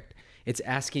perfect. It's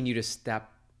asking you to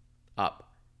step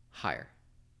up higher,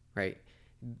 right?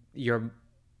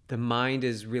 the mind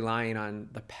is relying on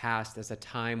the past as a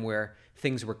time where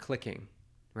things were clicking,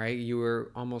 right? You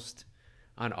were almost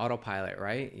on autopilot,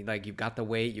 right? Like you've got the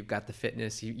weight, you've got the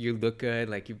fitness, you look good,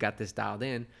 like you've got this dialed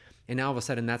in. And now all of a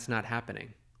sudden that's not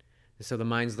happening. So the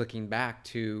mind's looking back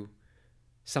to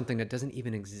something that doesn't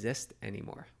even exist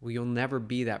anymore. Well, you'll never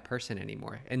be that person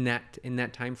anymore in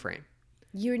that time frame.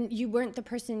 You weren't the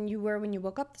person you were when you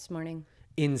woke up this morning.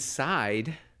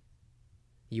 Inside,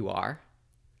 you are.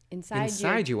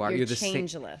 Inside you are. You're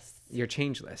changeless. You're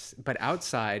changeless. But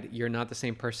outside, you're not the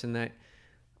same person that,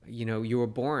 you were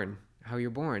born, how you're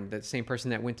born. The same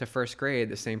person that went to first grade,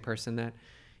 the same person that,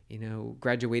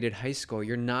 graduated high school.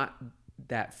 You're not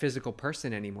that physical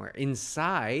person anymore.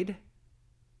 Inside,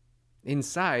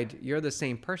 you're the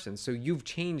same person. So you've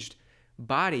changed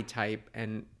body type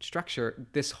and structure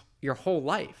your whole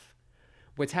life.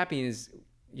 What's happening is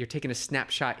you're taking a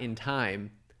snapshot in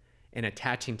time and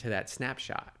attaching to that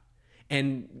snapshot.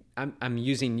 And I'm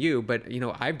using you, but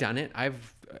I've done it.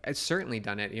 I've certainly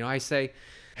done it. I say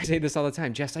this all the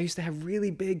time. Jess, I used to have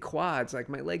really big quads. Like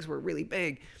my legs were really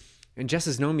big. And Jess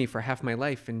has known me for half my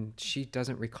life, and she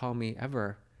doesn't recall me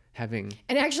ever having.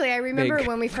 And actually, I remember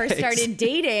when we first started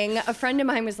dating, a friend of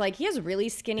mine was like, he has really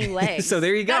skinny legs. So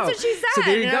there you go. That's what she said. So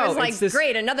there you and go. I was like,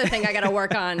 great, another thing I got to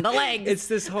work on, the legs. It's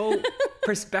this whole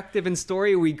perspective and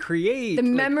story we create. The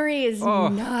memory is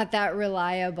not that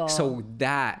reliable. So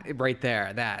that right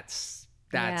there, that's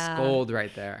gold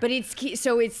right there. But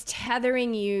it's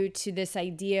tethering you to this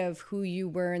idea of who you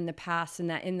were in the past, and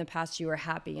that in the past you were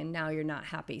happy and now you're not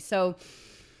happy. So,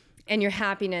 and your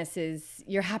happiness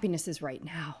is right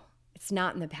now. It's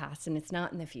not in the past and it's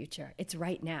not in the future. It's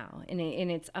right now. And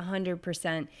it's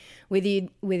 100%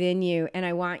 within you. And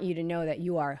I want you to know that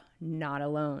you are not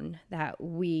alone. That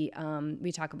we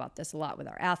talk about this a lot with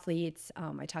our athletes.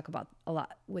 I talk about a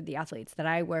lot with the athletes that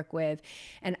I work with.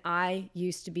 And I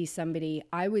used to be somebody,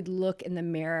 I would look in the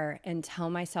mirror and tell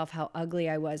myself how ugly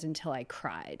I was until I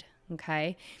cried.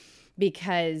 Okay?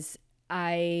 Because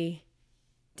I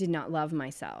did not love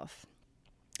myself.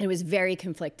 It was very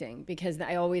conflicting because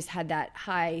I always had that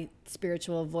high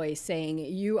spiritual voice saying,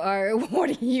 what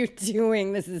are you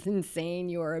doing? This is insane.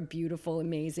 You are a beautiful,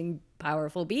 amazing,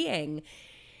 powerful being.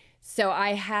 So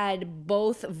I had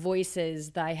both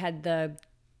voices. I had the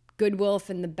good wolf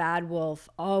and the bad wolf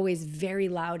always very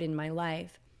loud in my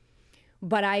life.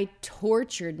 But I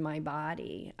tortured my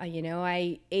body.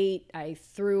 I ate, I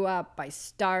threw up, I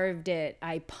starved it,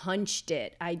 I punched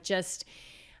it.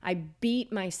 I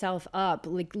beat myself up,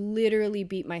 like literally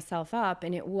beat myself up.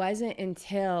 And it wasn't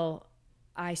until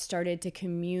I started to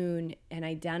commune and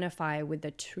identify with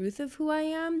the truth of who I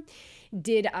am,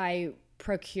 did I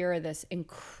procure this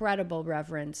incredible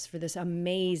reverence for this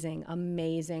amazing,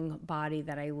 amazing body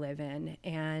that I live in.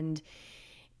 And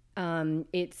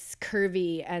it's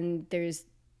curvy and there's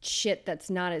shit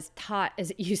that's not as taut as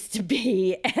it used to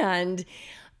be. And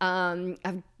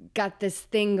I've got this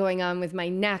thing going on with my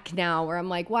neck now where I'm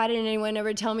like, why didn't anyone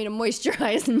ever tell me to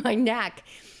moisturize my neck?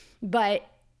 But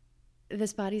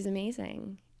this body's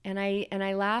amazing. And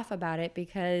I laugh about it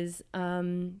because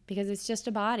it's just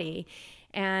a body.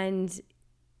 And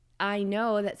I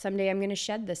know that someday I'm going to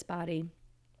shed this body.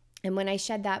 And when I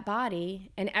shed that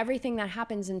body and everything that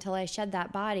happens until I shed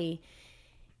that body,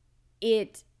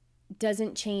 it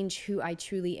doesn't change who I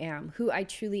truly am. Who I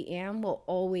truly am will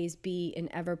always be an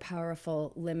ever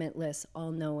powerful, limitless,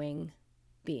 all-knowing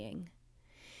being.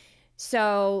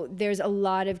 So there's a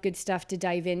lot of good stuff to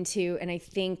dive into. And I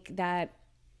think that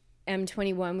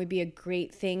M21 would be a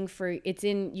great thing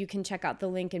you can check out the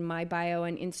link in my bio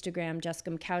on Instagram,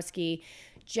 Jessica Mikowski.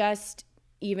 Just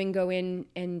even go in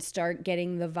and start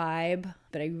getting the vibe.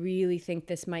 But I really think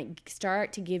this might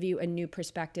start to give you a new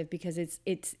perspective because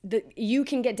you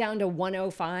can get down to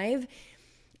 105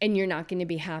 and you're not going to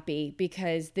be happy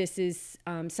because this is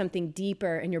something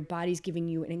deeper and your body's giving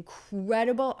you an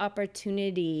incredible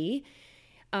opportunity.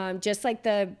 Just like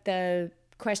the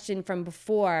question from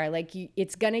before,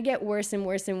 it's going to get worse and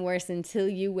worse and worse until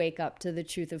you wake up to the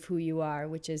truth of who you are,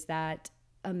 which is that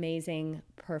amazing,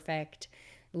 perfect,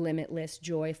 limitless,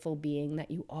 joyful being that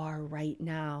you are right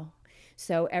now.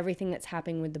 So everything that's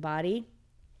happening with the body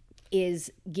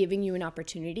is giving you an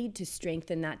opportunity to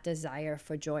strengthen that desire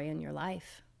for joy in your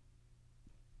life.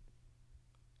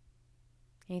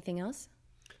 Anything else?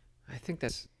 I think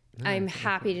that's... I'm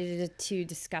happy to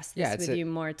discuss this with you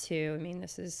more too. I mean,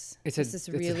 this is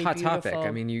really a hot beautiful, topic.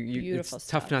 I mean, it's stuff.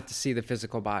 Tough not to see the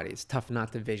physical body. It's tough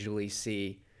not to visually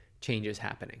see changes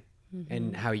happening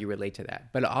and how you relate to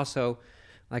that. But also,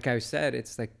 like I said,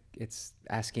 it's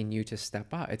asking you to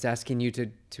step up. It's asking you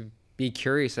to be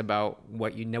curious about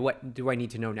what you know. What do I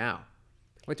need to know now?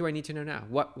 What do I need to know now?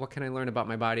 What can I learn about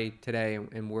my body today,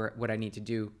 and what I need to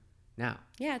do now?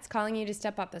 Yeah, it's calling you to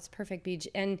step up. That's perfect, Beej.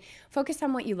 And focus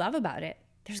on what you love about it.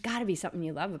 There's got to be something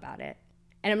you love about it.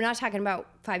 And I'm not talking about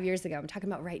 5 years ago. I'm talking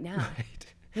about right now. Right.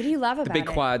 What do you love about it? The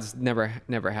big quads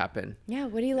never happen. Yeah,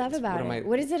 what do you love about it?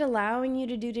 What is it allowing you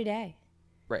to do today?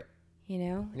 Right. You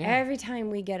know, Yeah. every time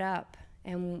we get up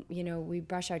and, you know, we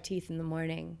brush our teeth in the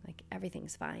morning, like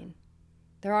everything's fine.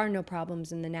 There are no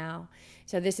problems in the now.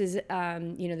 So this is,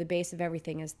 you know, the base of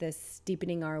everything is this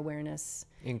deepening our awareness.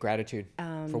 In gratitude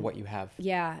for what you have.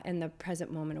 Yeah, and the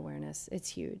present moment awareness. It's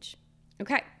huge.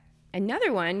 Okay,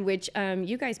 another one, which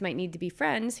you guys might need to be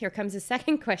friends. Here comes a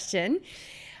second question.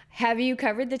 Have you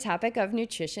covered the topic of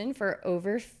nutrition for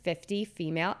over 50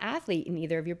 female athlete in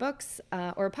either of your books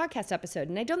or a podcast episode?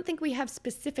 And I don't think we have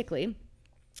specifically.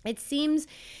 It seems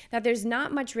that there's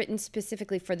not much written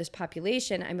specifically for this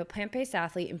population. I'm a plant-based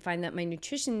athlete and find that my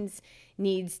nutrition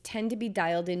needs tend to be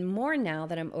dialed in more now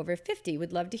that I'm over 50.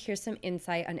 Would love to hear some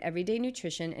insight on everyday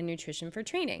nutrition and nutrition for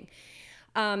training.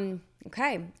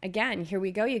 Okay, again, here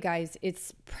we go, you guys.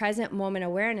 It's present moment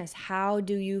awareness. How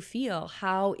do you feel?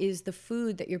 How is the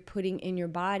food that you're putting in your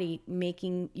body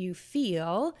making you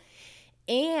feel?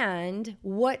 And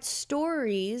what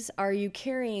stories are you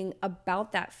carrying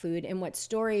about that food? And what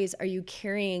stories are you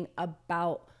carrying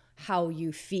about how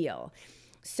you feel?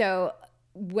 So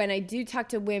when I do talk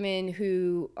to women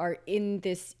who are in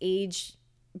this age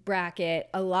bracket,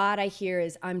 a lot I hear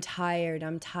is, I'm tired,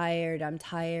 I'm tired, I'm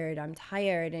tired, I'm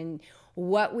tired. And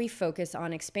what we focus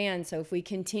on expands. So if we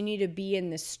continue to be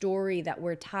in the story that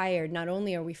we're tired, not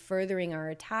only are we furthering our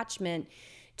attachment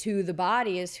to the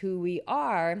body as who we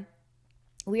are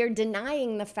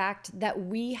denying the fact that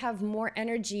we have more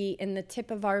energy in the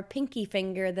tip of our pinky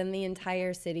finger than the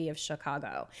entire city of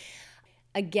Chicago.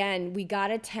 Again, we got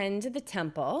to tend to the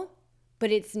temple,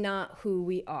 but it's not who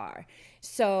we are.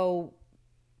 So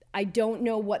I don't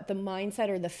know what the mindset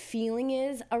or the feeling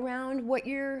is around what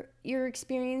you're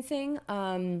experiencing.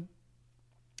 And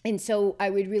so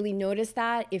I would really notice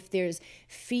that if there's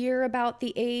fear about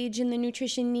the age and the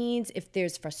nutrition needs, if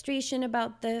there's frustration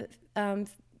about the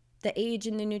age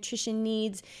and the nutrition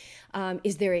needs,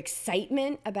 is there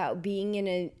excitement about being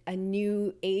in a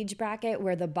new age bracket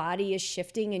where the body is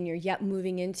shifting and you're yet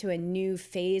moving into a new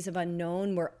phase of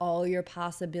unknown where all your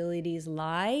possibilities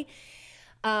lie?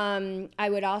 I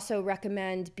would also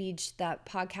recommend, Beej, that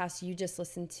podcast you just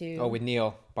listened to. Oh, with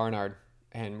Neil Barnard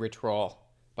and Rich Roll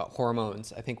about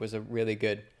hormones, I think was a really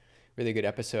good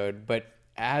episode. But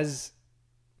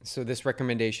so this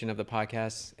recommendation of the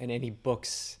podcast and any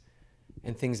books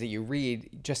and things that you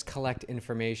read, just collect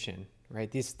information,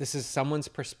 right? This is someone's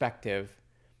perspective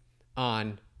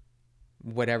on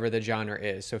whatever the genre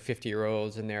is. So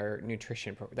 50-year-olds and their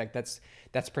nutrition, like that's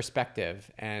perspective,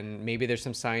 and maybe there's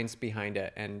some science behind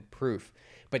it and proof.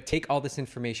 But take all this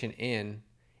information in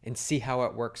and see how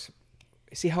it works.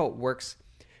 See how it works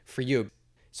for you.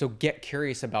 So get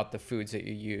curious about the foods that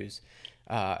you use.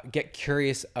 Get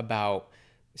curious about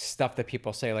stuff that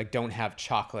people say, like don't have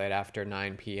chocolate after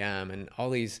 9 p.m. and all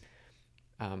these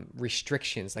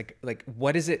restrictions. Like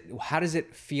what is it? How does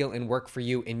it feel and work for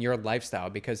you in your lifestyle?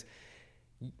 Because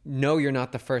no, you're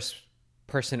not the first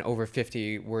person over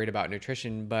 50 worried about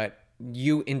nutrition, but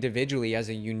you individually as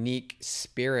a unique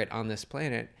spirit on this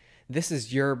planet, this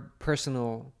is your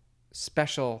personal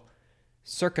special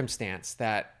circumstance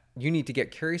that you need to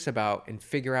get curious about and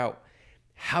figure out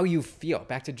how you feel.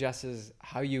 Back to Jess's,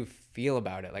 how you feel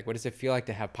about it. Like, what does it feel like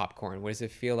to have popcorn? What does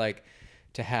it feel like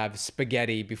to have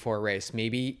spaghetti before a race?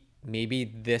 Maybe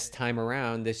this time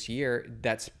around this year,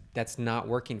 that's not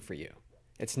working for you.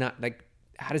 It's not like,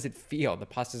 how does it feel? The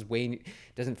pasta's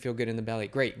doesn't feel good in the belly.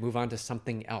 Great, move on to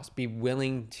something else. Be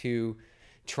willing to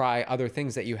try other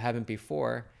things that you haven't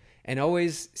before, and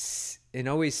always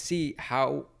see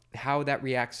how that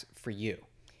reacts for you.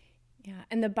 Yeah,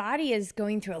 and the body is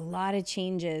going through a lot of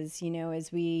changes, you know,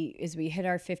 as we hit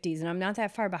our 50s, and I'm not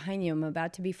that far behind you. I'm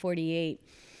about to be 48.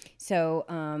 So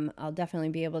I'll definitely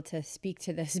be able to speak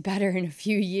to this better in a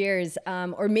few years.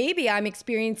 Or maybe I'm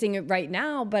experiencing it right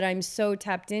now, but I'm so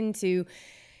tapped into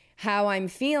how I'm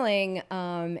feeling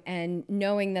and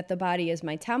knowing that the body is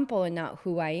my temple and not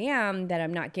who I am, that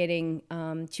I'm not getting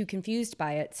too confused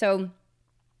by it. So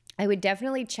I would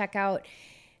definitely check out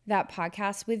that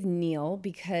podcast with Neil,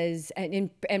 because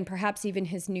and perhaps even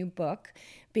his new book,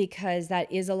 because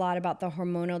that is a lot about the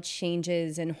hormonal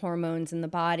changes and hormones in the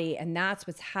body. And that's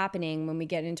what's happening when we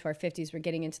get into our 50s. We're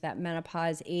getting into that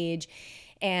menopause age.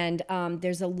 And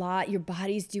there's a lot, your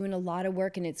body's doing a lot of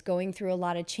work and it's going through a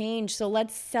lot of change. So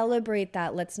let's celebrate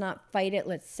that. Let's not fight it.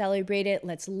 Let's celebrate it.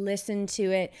 Let's listen to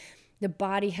it. The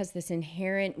body has this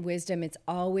inherent wisdom. It's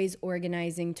always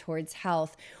organizing towards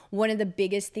health. One of the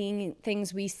biggest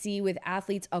things we see with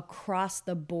athletes across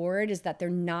the board is that they're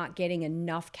not getting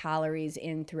enough calories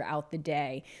in throughout the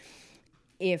day.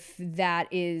 If that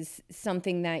is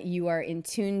something that you are in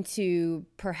tune to,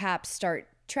 perhaps start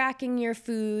tracking your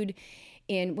food.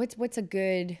 And what's a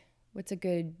good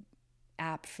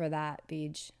app for that,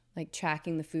 Beej? Like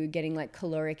tracking the food, getting like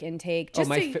caloric intake. Just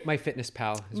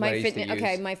MyFitnessPal is what I used to use.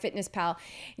 Okay, MyFitnessPal.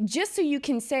 Just so you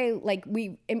can say like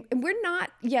we're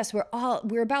not, yes,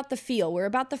 we're about the feel. We're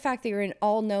about the fact that you're an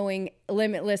all-knowing,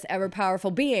 limitless,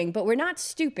 ever-powerful being, but we're not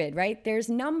stupid, right? There's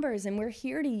numbers, and we're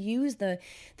here to use the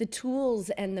tools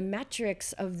and the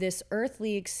metrics of this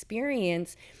earthly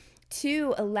experience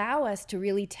to allow us to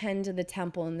really tend to the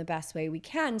temple in the best way we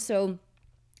can. So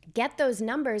get those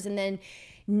numbers, and then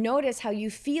notice how you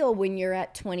feel when you're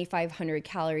at 2,500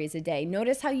 calories a day.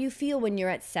 Notice how you feel when you're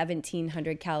at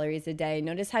 1,700 calories a day.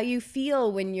 Notice how you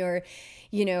feel when you're,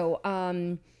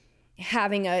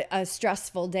 having a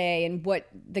stressful day, and what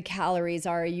the calories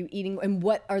are you eating, and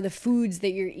what are the foods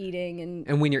that you're eating.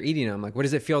 And when you're eating them, like, what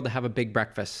does it feel to have a big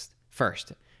breakfast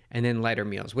first and then lighter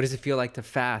meals? What does it feel like to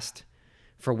fast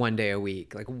for 1 day a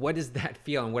week? Like, what does that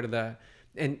feel?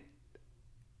 And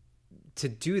to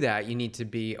do that, you need to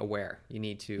be aware. You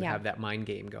need to have that mind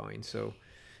game going. So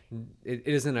it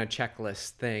isn't a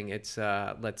checklist thing. It's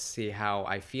let's see how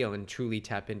I feel, and truly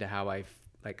tap into how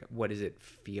what does it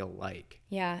feel like?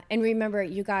 Yeah. And remember,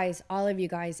 you guys, all of you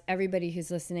guys, everybody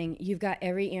who's listening, you've got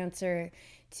every answer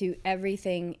to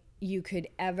everything you could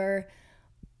ever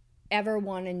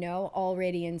want to know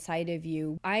already inside of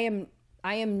you. I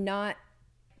am not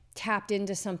tapped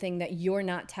into something that you're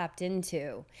not tapped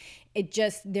into.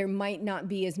 There might not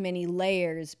be as many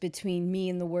layers between me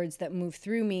and the words that move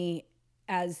through me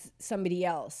as somebody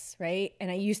else, right? And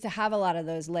I used to have a lot of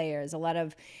those layers, a lot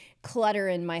of clutter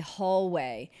in my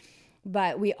hallway.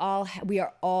 But we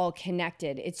are all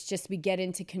connected. It's just we get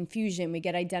into confusion. We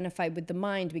get identified with the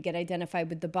mind. We get identified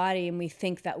with the body, and we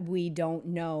think that we don't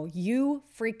know. You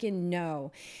freaking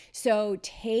know. So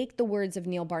take the words of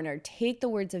Neal Barnard. Take the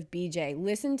words of BJ.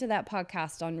 Listen to that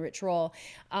podcast on Rich Roll.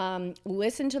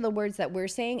 Listen to the words that we're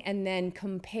saying, and then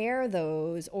compare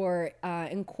those or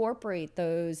incorporate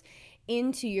those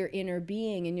into your inner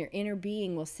being. And your inner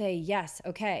being will say, yes,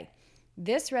 okay,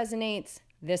 this resonates,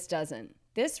 this doesn't.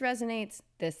 This resonates,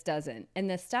 this doesn't. And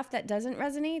the stuff that doesn't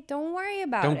resonate, don't worry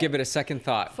about it. Don't give it a second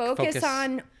thought. Focus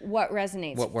on what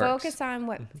resonates. What works. Focus on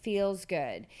what feels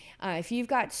good. If you've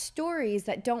got stories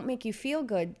that don't make you feel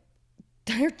good,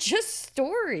 they're just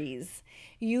stories.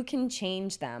 You can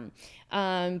change them.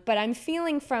 But I'm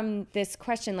feeling from this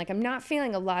question, like I'm not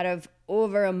feeling a lot of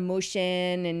over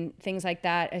emotion and things like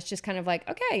that. It's just kind of like,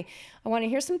 okay, I want to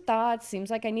hear some thoughts. Seems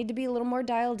like I need to be a little more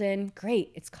dialed in.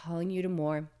 Great. It's calling you to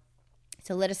more.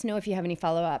 So let us know if you have any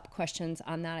follow-up questions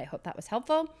on that. I hope that was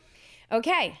helpful.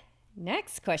 Okay,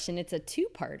 next question. It's a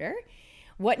two-parter.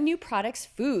 What new products,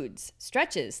 foods,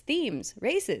 stretches, themes,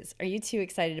 races are you two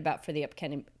excited about for the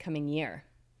upcoming year?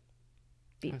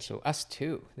 Beej. So us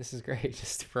too. This is great,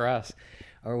 just for us.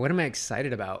 Or what am I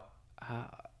excited about?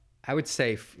 I would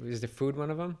say, is the food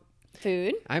one of them?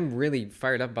 Food. I'm really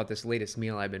fired up about this latest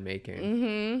meal I've been making.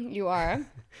 Mm-hmm, you are.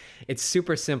 It's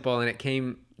super simple, and it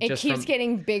keeps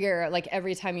getting bigger like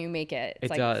every time you make it. It's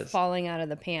like falling out of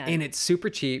the pan. And it's super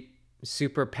cheap,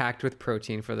 super packed with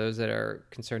protein for those that are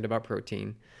concerned about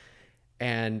protein.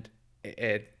 And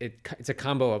it's a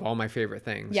combo of all my favorite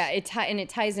things. Yeah, it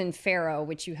ties in farro,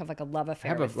 which you have like a love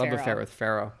affair with. I have a love affair with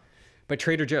farro. But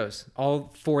Trader Joe's,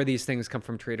 all four of these things come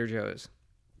from Trader Joe's.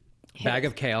 Bag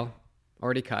of kale,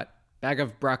 already cut. Bag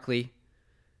of broccoli,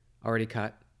 already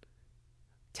cut.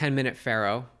 10-minute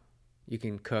farro, you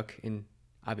can cook in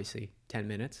obviously 10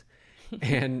 minutes.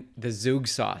 And the Zhoug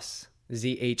sauce,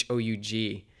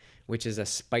 Zhoug, which is a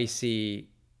spicy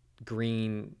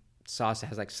green sauce that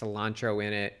has like cilantro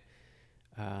in it.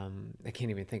 I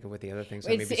can't even think of what the other things are.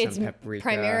 Maybe some paprika.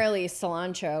 Primarily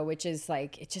cilantro, which is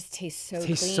like, it just tastes so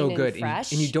clean so good and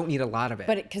fresh. And you don't need a lot of it.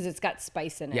 But because it's got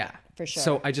spice in it, yeah, for sure.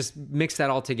 So I just mix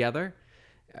that all together.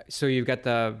 So you've got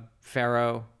the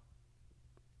farro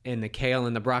and the kale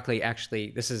and the broccoli. Actually,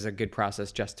 this is a good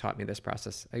process. Jess taught me this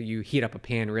process. You heat up a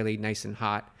pan really nice and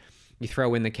hot. You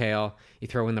throw in the kale, you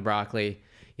throw in the broccoli,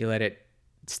 you let it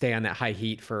stay on that high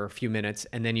heat for a few minutes,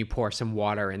 and then you pour some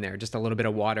water in there, just a little bit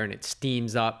of water, and it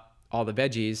steams up all the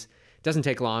veggies. It doesn't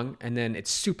take long, and then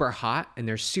it's super hot and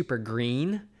they're super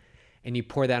green, and you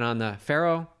pour that on the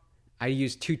farro. I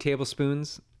use 2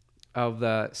 tablespoons of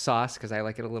the sauce because I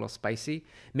like it a little spicy.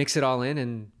 Mix it all in,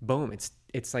 and boom,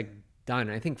 it's like done.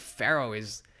 I think farro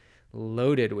is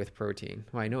loaded with protein.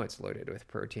 Well, I know it's loaded with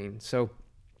protein. So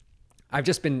I've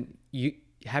just been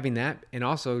having that, and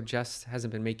also Jess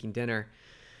hasn't been making dinner.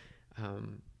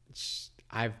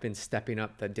 I've been stepping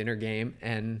up the dinner game,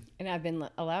 and I've been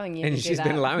allowing you to do that. And she's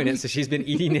been allowing it, so she's been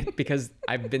eating it because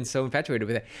I've been so infatuated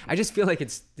with it. I just feel like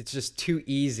it's just too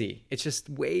easy. It's just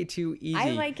way too easy.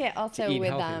 I like it also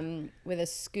with with a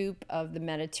scoop of the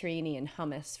Mediterranean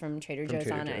hummus from Trader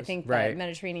Joe's on it. I think right. the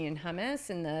Mediterranean hummus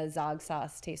and the Zog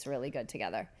sauce taste really good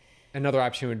together. Another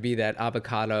option would be that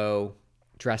avocado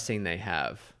dressing they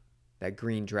have. That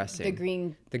green dressing.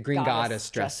 The green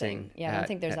goddess dressing. Yeah, I don't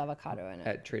think there's avocado in it.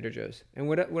 At Trader Joe's. And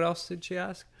what else did she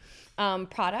ask?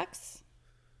 Products,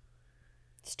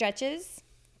 stretches,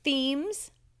 themes,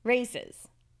 races.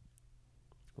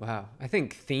 Wow. I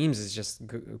think themes is just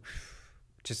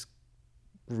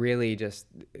really just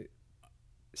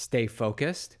stay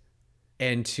focused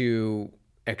and to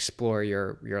explore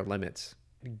your limits.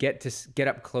 Get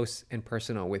up close and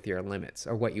personal with your limits,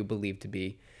 or what you believe to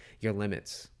be your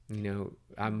limits.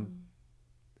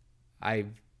 I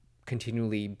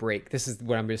continually break. This is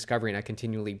what I'm discovering. I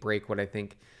continually break what I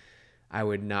think I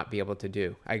would not be able to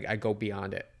do. I go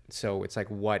beyond it. So it's like,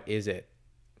 what is it?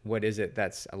 What is it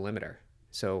that's a limiter?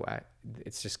 So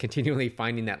it's just continually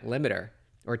finding that limiter,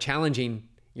 or challenging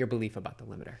your belief about the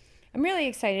limiter. I'm really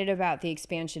excited about the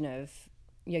expansion of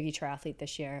Yogi Triathlete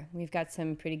this year. We've got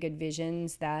some pretty good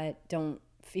visions that don't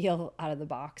feel out of the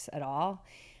box at all.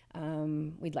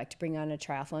 We'd like to bring on a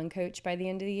triathlon coach by the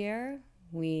end of the year.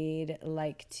 We'd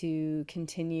like to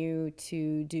continue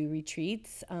to do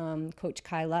retreats. Coach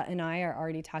Kyla and I are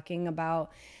already talking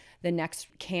about the next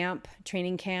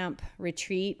training camp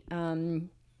retreat.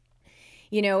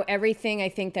 Everything I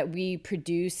think that we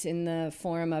produce in the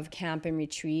form of camp and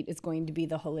retreat is going to be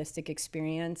the holistic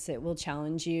experience. It will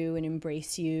challenge you and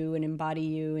embrace you and embody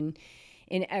you and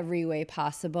in every way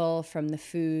possible, from the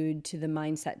food to the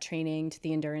mindset training to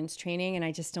the endurance training. And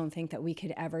I just don't think that we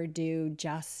could ever do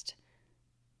just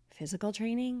physical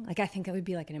training. Like, I think it would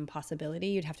be like an impossibility.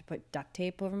 You'd have to put duct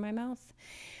tape over my mouth.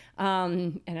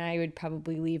 And I would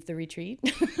probably leave the retreat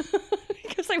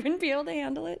because I wouldn't be able to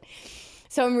handle it.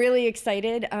 So I'm really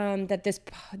excited that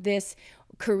this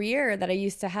career that I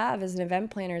used to have as an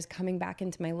event planner is coming back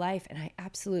into my life, and I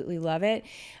absolutely love it.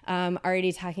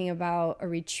 Already talking about a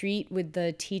retreat with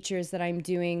the teachers that I'm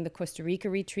doing the Costa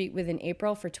Rica retreat with in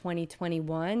April for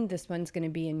 2021. This one's going to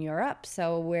be in Europe,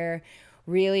 so we're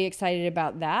really excited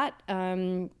about that.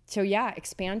 So yeah,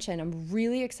 expansion. I'm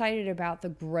really excited about the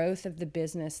growth of the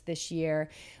business this year.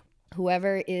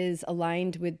 Whoever is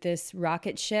aligned with this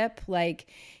rocket ship,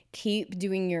 keep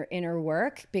doing your inner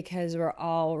work, because we're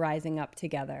all rising up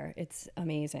together. It's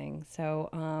amazing. So,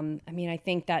 I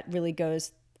think that really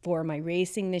goes for my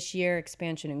racing this year,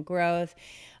 expansion and growth,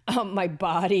 my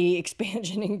body,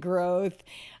 expansion and growth.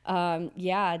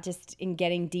 Just in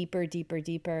getting deeper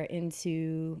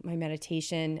into my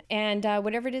meditation, and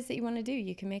whatever it is that you want to do,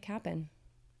 you can make happen.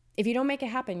 If you don't make it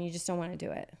happen, you just don't want to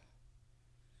do it.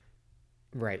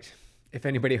 Right. If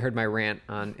anybody heard my rant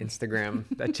on Instagram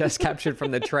that Jess captured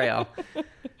from the trail,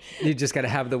 you just got to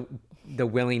have the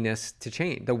willingness to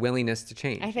change.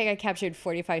 I think I captured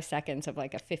 45 seconds of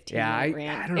like a 15-minute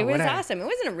rant. I don't know. It was awesome. It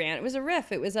wasn't a rant. It was a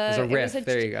riff. It was a riff.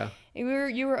 There you go.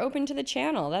 You were open to the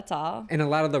channel. That's all. And a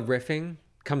lot of the riffing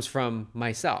comes from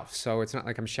myself. So it's not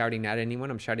like I'm shouting at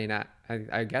anyone. I'm shouting at,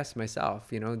 I guess,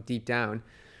 myself, deep down.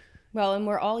 Well, and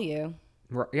we're all you.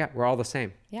 We're all the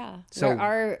same. Yeah. So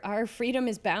our freedom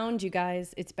is bound, you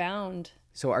guys. It's bound.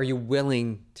 So are you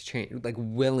willing to change?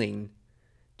 Willing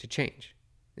to change?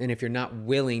 And if you're not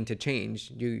willing to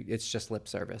change, it's just lip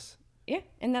service. Yeah,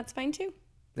 and that's fine too.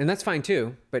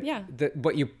 But yeah,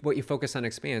 what you focus on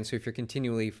expands. So if you're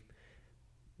continually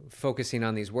focusing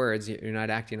on these words, you're not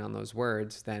acting on those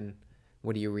words, then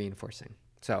what are you reinforcing?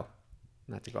 So,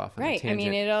 not to go off on a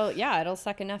tangent. It'll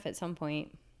suck enough at some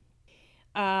point.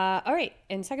 All right.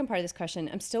 And second part of this question,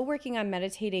 I'm still working on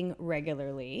meditating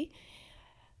regularly.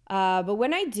 But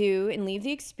when I do and leave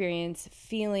the experience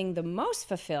feeling the most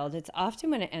fulfilled, it's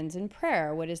often when it ends in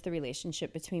prayer. What is the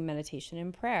relationship between meditation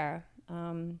and prayer?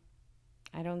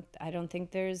 I don't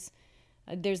think there's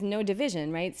no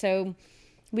division, right? So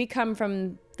we come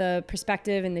from the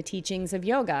perspective and the teachings of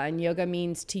yoga, and yoga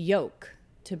means to yoke,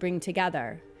 to bring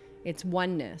together. It's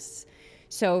oneness.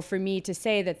 So for me to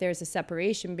say that there's a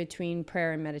separation between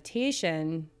prayer and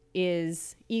meditation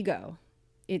is ego.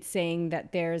 It's saying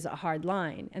that there's a hard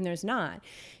line, and there's not.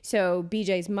 So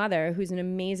BJ's mother, who's an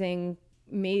amazing,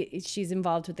 she's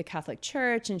involved with the Catholic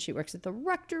Church, and she works at the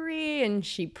rectory, and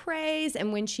she prays.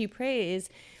 And when she prays,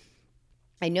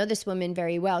 I know this woman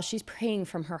very well. She's praying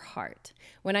from her heart.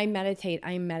 When I meditate,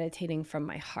 I'm meditating from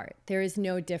my heart. There is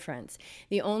no difference.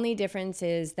 The only difference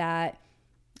is that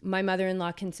my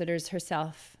mother-in-law considers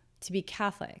herself to be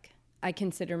Catholic. I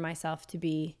consider myself to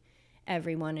be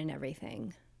everyone and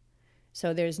everything.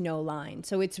 So there's no line.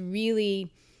 So it's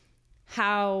really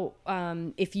how,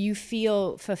 if you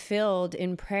feel fulfilled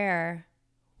in prayer,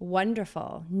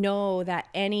 wonderful. Know that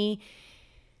anything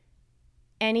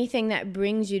that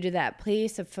brings you to that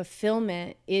place of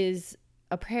fulfillment is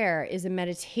a prayer, is a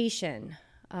meditation.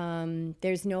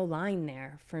 There's no line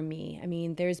there for me. I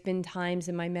mean, there's been times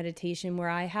in my meditation where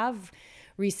I have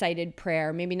recited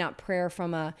prayer, maybe not prayer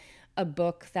from a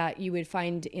book that you would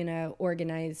find in a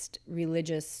organized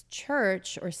religious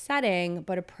church or setting,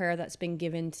 but a prayer that's been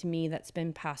given to me, that's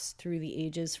been passed through the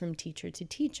ages from teacher to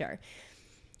teacher.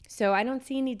 So I don't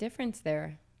see any difference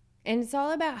there. And it's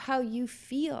all about how you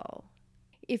feel.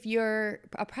 If you're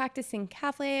a practicing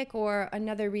Catholic or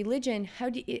another religion, how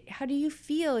do you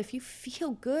feel? If you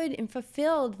feel good and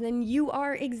fulfilled, then you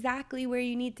are exactly where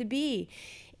you need to be.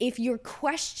 If you're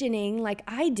questioning, like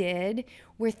I did,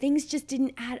 where things just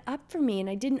didn't add up for me and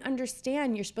I didn't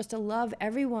understand, you're supposed to love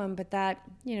everyone, but that,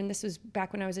 and this was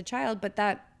back when I was a child, but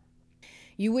that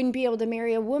you wouldn't be able to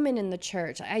marry a woman in the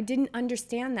church. I didn't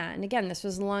understand that. And again, this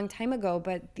was a long time ago,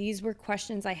 but these were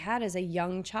questions I had as a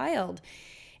young child.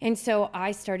 And so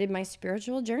I started my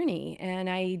spiritual journey and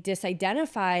I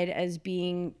disidentified as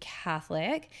being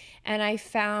Catholic, and I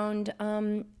found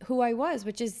who I was,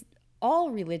 which is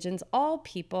all religions, all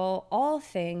people, all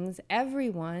things,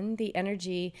 everyone, the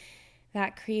energy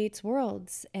that creates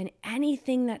worlds. And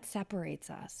anything that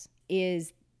separates us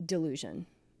is delusion.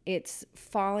 It's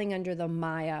falling under the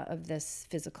Maya of this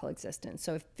physical existence.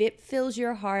 So if it fills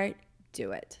your heart,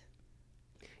 do it.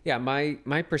 Yeah, my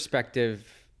perspective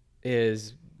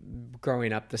is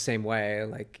growing up the same way,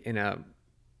 like in a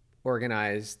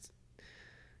organized,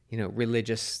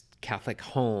 religious Catholic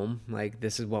home. Like,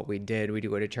 this is what we did. We do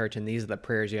go to church, and these are the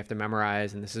prayers you have to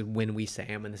memorize, and this is when we say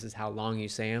them, and this is how long you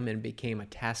say them, and it became a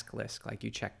task list. Like, you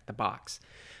check the box.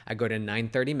 I go to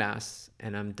 9:30 Mass,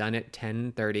 and I'm done at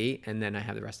 10:30, and then I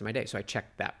have the rest of my day. So I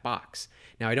check that box.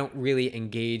 Now, I don't really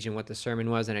engage in what the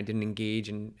sermon was, and I didn't engage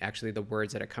in actually the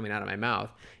words that are coming out of my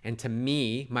mouth. And to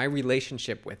me, my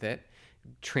relationship with it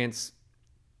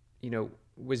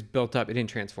was built up. It didn't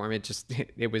transform.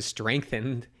 It was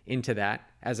strengthened into that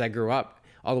as I grew up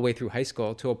all the way through high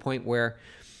school, to a point where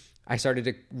I started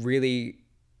to really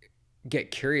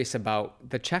get curious about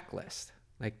the checklist,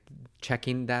 like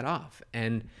checking that off.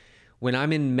 And when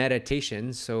I'm in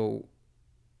meditation, so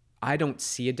I don't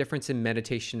see a difference in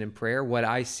meditation and prayer. What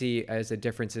I see as a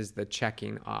difference is the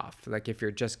checking off. Like, if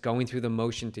you're just going through the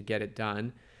motion to get it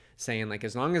done, saying like,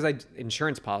 as long as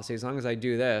insurance policy, as long as I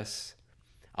do this,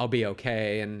 I'll be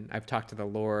okay. And I've talked to the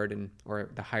Lord or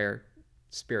the higher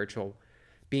spiritual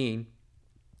being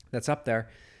that's up there,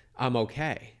 I'm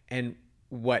okay. And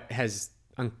what has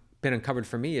been uncovered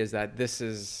for me is that this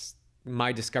is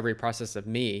my discovery process of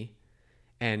me.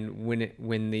 And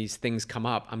when these things come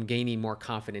up, I'm gaining more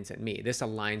confidence in me. This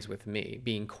aligns with me.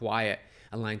 Being quiet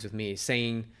aligns with me.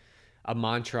 Saying a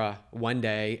mantra one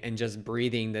day and just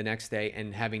breathing the next day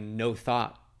and having no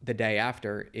thought the day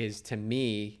after is, to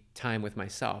me, time with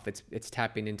myself. It's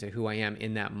tapping into who I am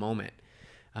in that moment,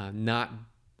 not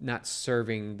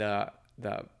serving the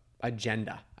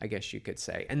agenda, I guess you could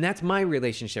say. And that's my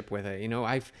relationship with it.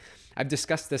 I've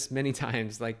discussed this many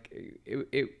times. Like,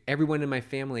 everyone in my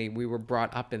family, we were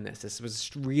brought up in this. This was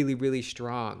really, really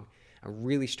strong, a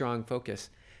really strong focus.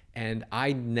 And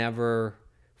I never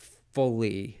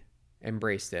fully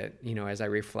embraced it, as I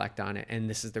reflect on it. And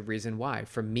this is the reason why.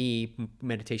 For me,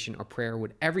 meditation or prayer,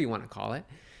 whatever you want to call it,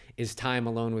 is time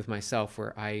alone with myself,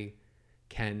 where I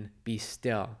can be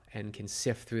still and can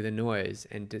sift through the noise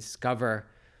and discover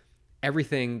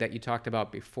everything that you talked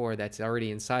about before that's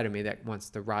already inside of me that wants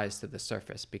to rise to the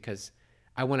surface, because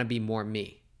I want to be more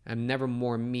me. I'm never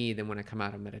more me than when I come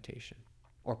out of meditation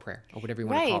or prayer or whatever you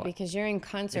want to call it. Right, because you're in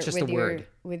concert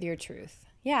with your truth.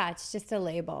 Yeah, it's just a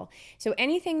label. So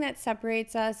anything that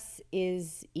separates us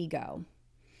is ego.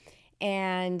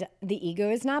 And the ego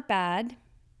is not bad.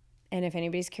 And if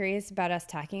anybody's curious about us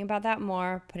talking about that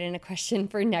more, put in a question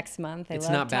for next month. I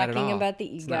love talking about the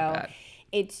ego. It's not bad.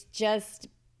 It's just,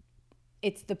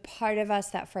 it's the part of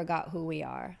us that forgot who we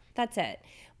are. That's it.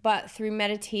 But through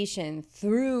meditation,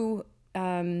 through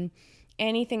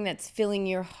anything that's filling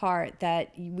your heart,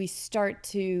 that we start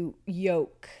to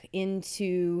yoke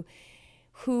into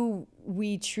who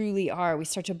we truly are. We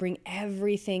start to bring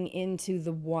everything into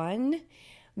the one.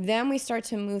 then we start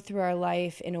to move through our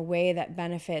life in a way that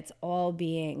benefits all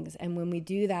beings. And when we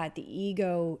do that, the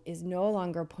ego is no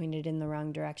longer pointed in the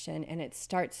wrong direction, and it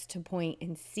starts to point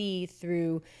and see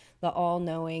through the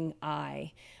all-knowing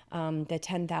eye, the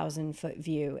 10,000 foot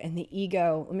view. And the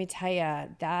ego, let me tell you,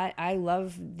 that I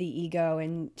love the ego,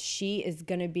 and she is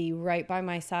going to be right by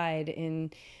my side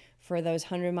for those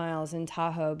 100 miles in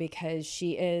Tahoe, because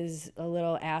she is a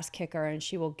little ass kicker and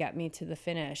she will get me to the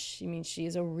finish. I mean,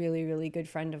 she's a really, really good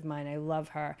friend of mine. I love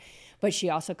her. But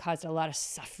she also caused a lot of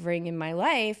suffering in my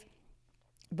life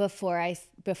before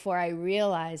I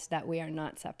realized that we are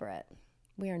not separate.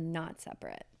 We are not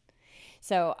separate.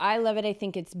 So I love it. I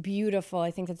think it's beautiful. I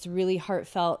think it's really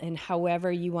heartfelt. And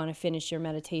however you want to finish your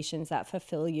meditations that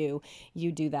fulfill you,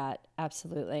 you do that.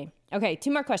 Absolutely. Okay,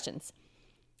 2 more questions.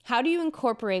 How do you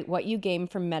incorporate what you gain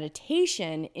from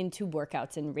meditation into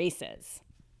workouts and races?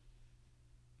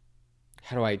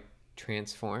 How do I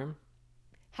transform?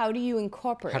 How do you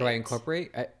incorporate? How do I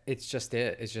incorporate? It's just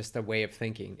it. It's just a way of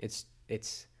thinking. It's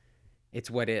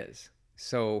what is.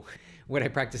 So what I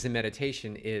practice in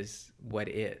meditation is what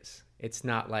is. It's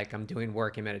not like I'm doing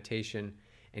work in meditation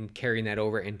and carrying that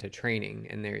over into training,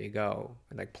 and there you go,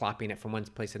 like plopping it from one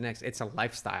place to the next. It's a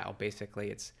lifestyle, basically.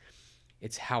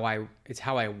 It's how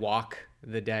I walk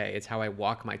the day. It's how I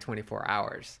walk my 24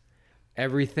 hours.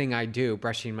 Everything I do,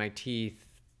 brushing my teeth,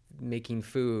 making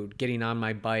food, getting on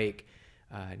my bike,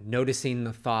 noticing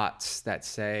the thoughts that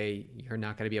say you're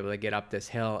not going to be able to get up this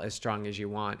hill as strong as you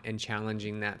want, and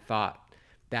challenging that thought.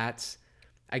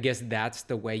 I guess that's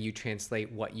the way you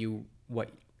translate what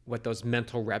those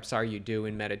mental reps are you do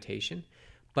in meditation.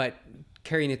 But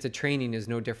carrying it to training is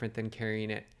no different than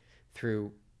carrying it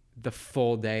through the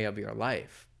full day of your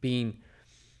life. Being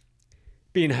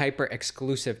hyper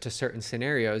exclusive to certain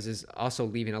scenarios is also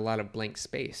leaving a lot of blank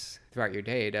space throughout your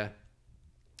day to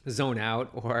zone out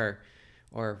or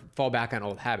fall back on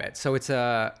old habits. So it's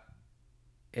a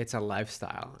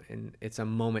lifestyle, and it's a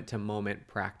moment to moment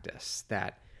practice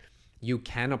that you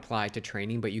can apply to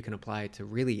training, but you can apply it to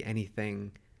really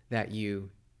anything that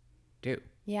you do.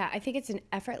 Yeah, I think it's an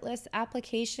effortless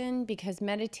application, because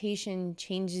meditation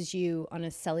changes you on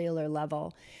a cellular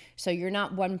level. So you're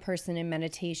not one person in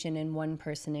meditation and one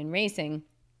person in racing.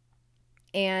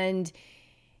 And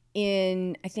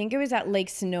I think it was at Lake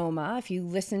Sonoma, if you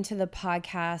listen to the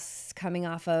podcasts coming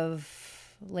off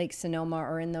of Lake Sonoma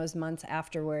or in those months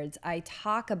afterwards, I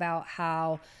talk about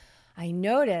how I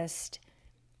noticed,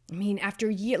 after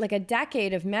a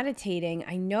decade of meditating,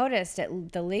 I noticed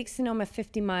at the Lake Sonoma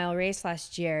 50-mile race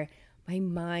last year, my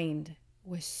mind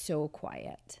was so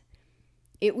quiet.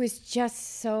 It was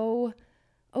just so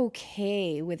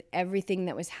okay with everything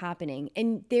that was happening.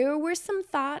 And there were some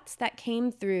thoughts that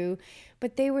came through,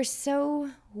 but they were so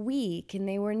weak and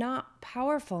they were not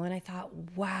powerful. And I thought,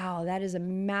 wow, that is a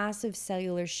massive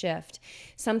cellular shift.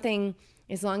 Something,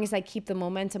 as long as I keep the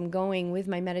momentum going with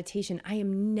my meditation, I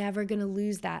am never going to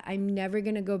lose that. I'm never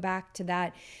going to go back to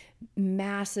that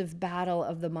massive battle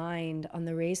of the mind on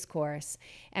the race course.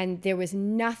 And there was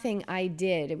nothing I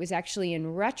did. It was actually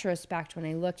in retrospect, when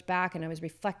I looked back and I was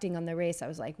reflecting on the race, I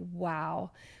was like,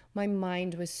 wow, my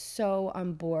mind was so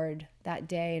on board that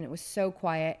day, and it was so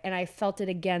quiet. And I felt it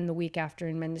again the week after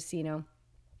in Mendocino.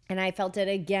 And I felt it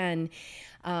again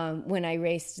when I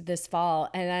raced this fall.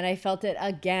 And then I felt it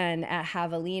again at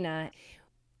Javelina.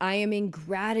 I am in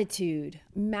gratitude,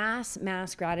 mass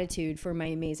gratitude for my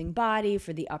amazing body,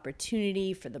 for the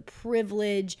opportunity, for the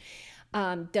privilege,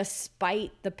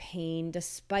 despite the pain,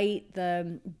 despite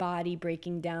the body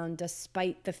breaking down,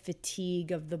 despite the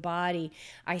fatigue of the body.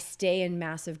 I stay in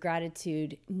massive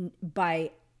gratitude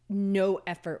by no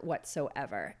effort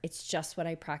whatsoever. It's just what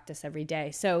I practice every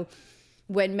day. So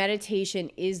when meditation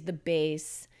is the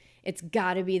base, it's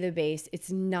got to be the base.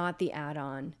 It's not the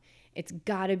add-on. It's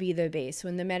got to be the base.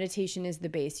 When the meditation is the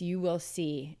base, you will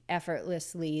see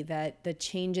effortlessly that the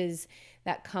changes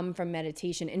that come from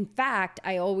meditation. In fact,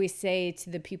 I always say to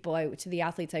the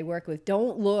athletes I work with,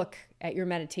 don't look at your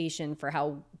meditation for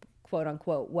how, quote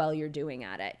unquote, well you're doing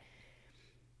at it.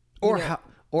 Or how,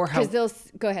 because they'll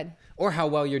go ahead. Or how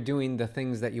well you're doing the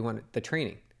things that you want, the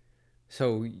training.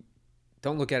 So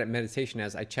don't look at it meditation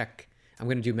as I'm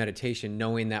going to do meditation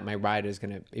knowing that my ride is going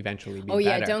to eventually be better. Oh,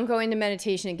 yeah. Don't go into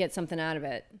meditation and get something out of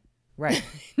it. Right.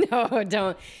 No,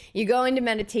 don't. You go into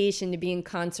meditation to be in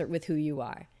concert with who you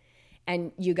are.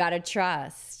 And you got to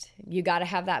trust. You got to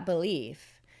have that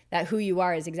belief that who you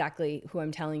are is exactly who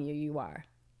I'm telling you are.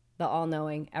 The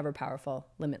all-knowing, ever-powerful,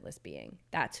 limitless being.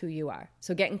 That's who you are.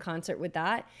 So get in concert with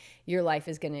that. Your life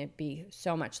is going to be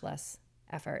so much less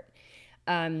effort.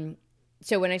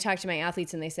 So when I talk to my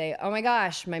athletes and they say, oh my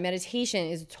gosh, my meditation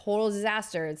is a total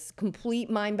disaster. It's complete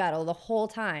mind battle the whole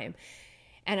time.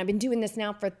 And I've been doing this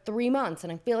now for 3 months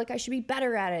and I feel like I should be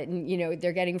better at it. And,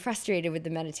 they're getting frustrated with the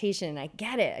meditation. I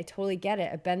get it. I totally get it.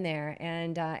 I've been there.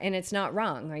 And it's not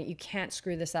wrong, right? You can't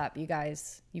screw this up, you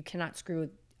guys. You cannot screw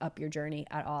up your journey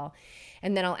at all.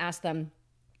 And then I'll ask them,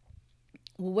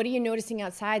 well, what are you noticing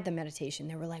outside the meditation?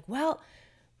 They were like, well,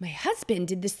 my husband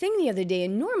did this thing the other day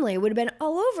and normally I would have been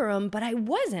all over him, but I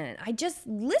wasn't. I just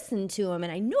listened to him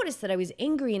and I noticed that I was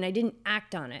angry and I didn't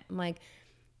act on it. I'm like,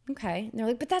 okay. And they're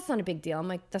like, but that's not a big deal. I'm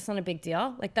like, that's not a big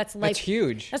deal. Like that's life. That's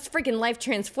huge. That's freaking life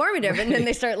transformative. Right. And then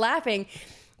they start laughing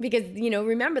because,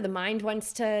 remember the mind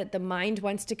wants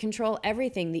to control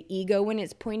everything. The ego, when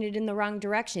it's pointed in the wrong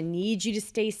direction, needs you to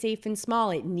stay safe and small.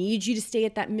 It needs you to stay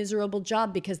at that miserable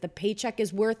job because the paycheck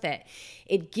is worth it.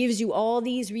 It gives you all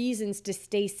these reasons to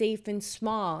stay safe and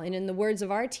small. And in the words of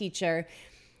our teacher,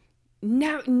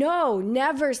 no,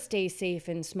 never stay safe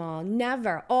and small.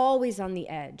 Never. Always on the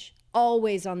edge.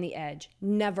 Always on the edge.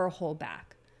 Never hold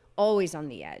back. Always on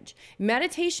the edge.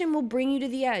 Meditation will bring you to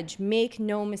the edge. Make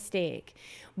no mistake.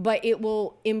 But it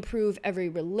will improve every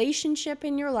relationship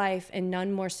in your life and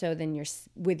none more so than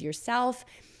with yourself.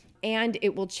 And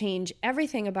it will change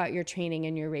everything about your training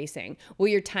and your racing. Will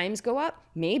your times go up?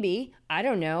 Maybe. I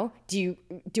don't know. Do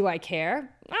I care?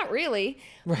 Not really.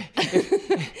 Right.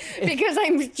 Because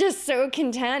I'm just so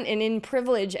content and in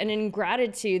privilege and in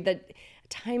gratitude that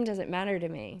time doesn't matter to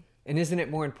me. And isn't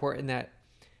it more important that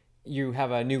you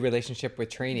have a new relationship with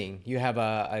training? You have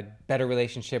a better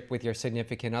relationship with your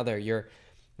significant other. You're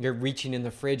reaching in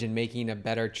the fridge and making a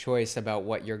better choice about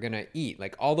what you're going to eat.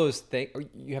 Like all those things,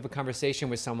 you have a conversation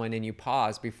with someone and you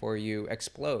pause before you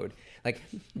explode. Like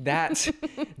that's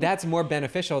more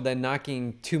beneficial than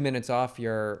knocking 2 minutes off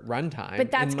your run time.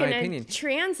 But that's going to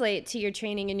translate to your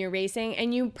training and your racing,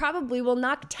 and you probably will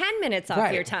knock 10 minutes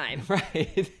off your time.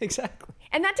 Right, exactly.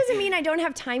 And that doesn't mean I don't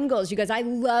have time goals, you guys. I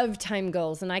love time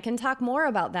goals, and I can talk more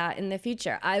about that in the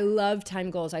future. I love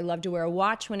time goals. I love to wear a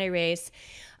watch when I race.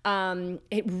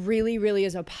 It really, really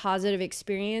is a positive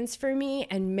experience for me.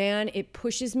 And man, it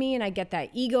pushes me and I get that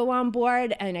ego on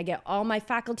board and I get all my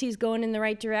faculties going in the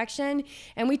right direction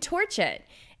and we torch it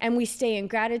and we stay in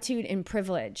gratitude and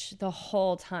privilege the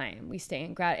whole time. We stay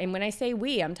in gratitude. And when I say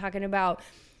we, I'm talking about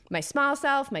my small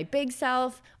self, my big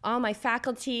self, all my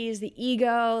faculties, the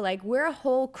ego, like we're a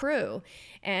whole crew.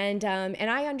 And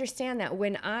I understand that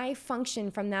when I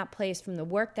function from that place, from the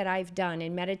work that I've done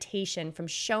in meditation, from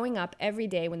showing up every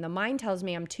day when the mind tells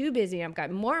me I'm too busy, I've got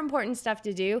more important stuff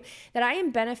to do, that I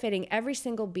am benefiting every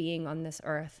single being on this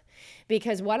earth.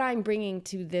 Because what I'm bringing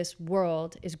to this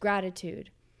world is gratitude.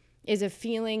 Is a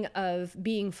feeling of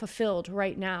being fulfilled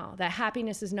right now. That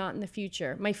happiness is not in the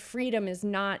future. My freedom is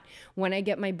not when I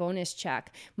get my bonus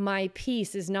check. My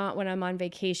peace is not when I'm on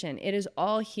vacation. It is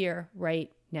all here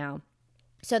right now.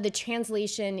 So the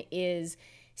translation is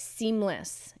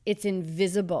seamless. It's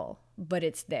invisible, but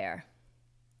it's there.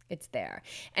 It's there.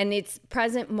 And it's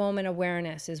present moment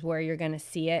awareness is where you're going to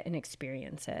see it and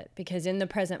experience it. Because in the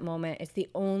present moment, it's the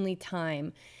only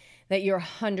time that you're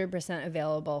 100%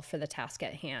 available for the task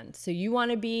at hand. So you want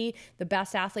to be the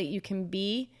best athlete you can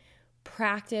be,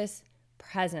 practice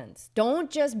presence.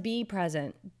 Don't just be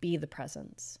present, be the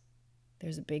presence.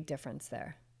 There's a big difference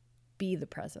there. Be the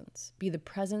presence. Be the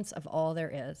presence of all there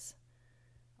is,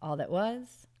 all that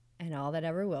was, and all that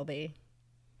ever will be.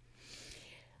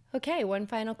 Okay, one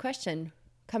final question.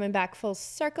 Coming back full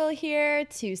circle here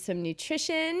to some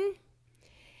nutrition.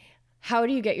 How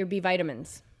do you get your B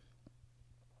vitamins?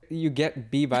 You get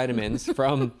B vitamins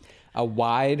from a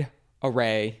wide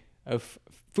array of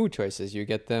food choices. You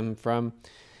get them from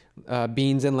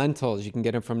beans and lentils. You can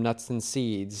get them from nuts and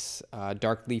seeds,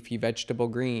 dark leafy vegetable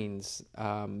greens,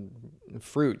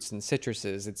 fruits and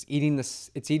citruses. It's eating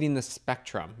the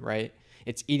spectrum, right?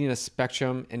 It's eating a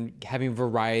spectrum and having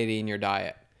variety in your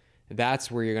diet.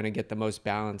 That's where you're going to get the most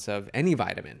balance of any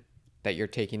vitamin that you're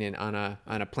taking in on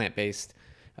a plant-based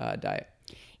diet.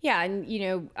 Yeah,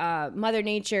 and Mother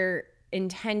Nature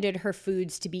intended her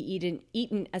foods to be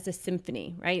eaten as a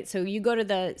symphony, right? So you go to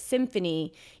the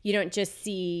symphony, you don't just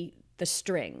see the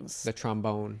strings, the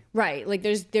trombone, right? Like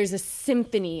there's a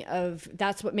symphony of,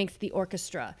 that's what makes the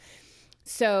orchestra.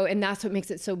 So, and that's what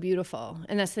makes it so beautiful.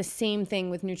 And that's the same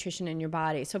thing with nutrition in your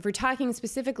body. So if we're talking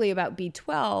specifically about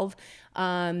B12,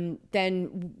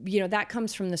 then, that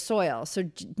comes from the soil. So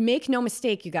make no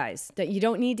mistake, you guys, that you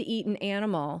don't need to eat an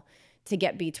animal to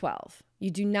get B12. You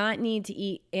do not need to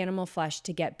eat animal flesh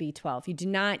to get B12. You do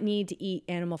not need to eat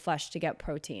animal flesh to get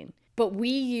protein. But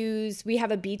we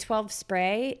have a B12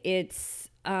 spray. It's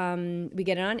We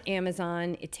get it on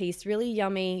Amazon. It tastes really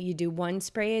yummy. You do 1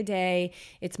 spray a day.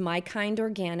 It's My Kind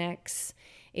Organics.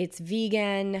 It's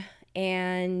vegan.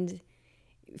 And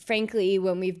frankly,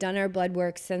 when we've done our blood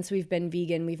work since we've been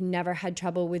vegan, we've never had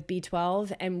trouble with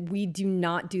B12. And we do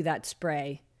not do that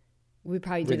spray. We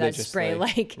probably do that spray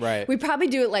right. We probably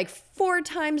do it like 4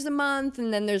 times a month,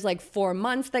 and then there's like 4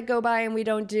 months that go by and we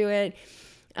don't do it.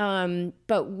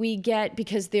 But we get,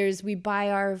 because we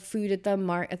buy our food at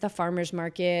the farmer's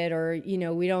market, or, you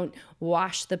know, we don't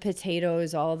wash the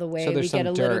potatoes all the way. So we get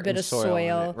a little bit of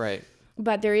soil. Right.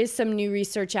 But there is some new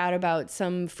research out about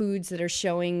some foods that are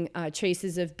showing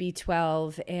traces of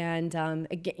B12. And,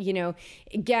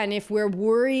 again, if we're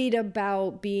worried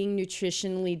about being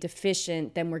nutritionally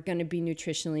deficient, then we're going to be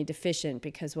nutritionally deficient,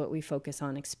 because what we focus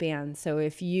on expands. So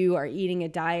if you are eating a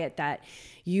diet that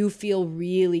you feel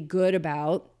really good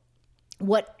about,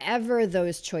 whatever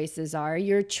those choices are,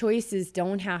 your choices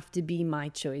don't have to be my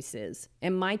choices,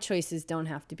 and my choices don't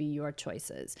have to be your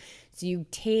choices. So you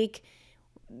take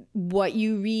what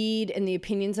you read and the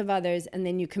opinions of others, and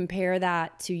then you compare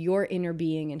that to your inner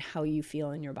being and how you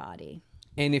feel in your body.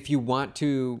 And if you want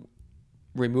to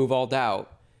remove all doubt,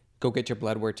 go get your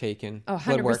blood work taken. Oh,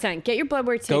 100%. Get your blood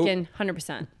work taken,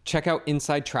 100%. Check out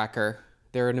Inside Tracker.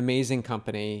 They're an amazing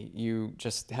company. You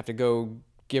just have to go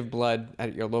give blood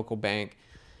at your local bank.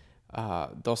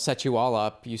 They'll set you all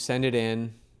up. You send it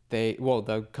in.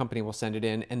 The company will send it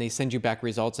in, and they send you back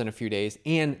results in a few days.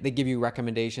 And they give you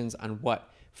recommendations on what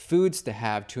foods to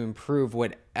have to improve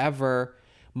whatever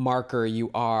marker you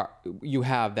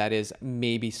have that is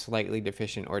maybe slightly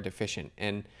deficient or deficient.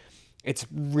 And it's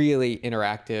really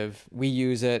interactive. We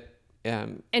use it.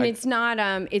 It's not.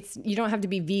 You don't have to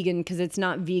be vegan, because it's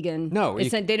not vegan. No,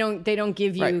 they don't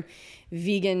give you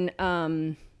vegan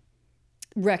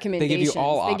recommendations. They give you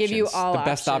all options. They give you all the options.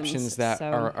 best options that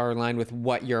are aligned with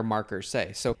what your markers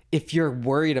say. So if you're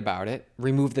worried about it,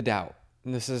 remove the doubt.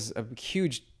 And this is a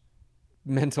huge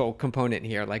mental component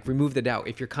here. Like, remove the doubt.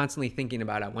 If you're constantly thinking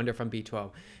about, I wonder if I'm B12,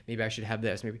 maybe I should have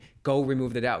this, maybe, go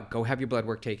remove the doubt. Go have your blood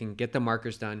work taken, get the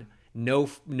markers done. Know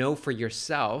for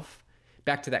yourself.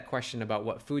 Back to that question about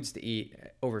what foods to eat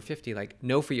over 50, like,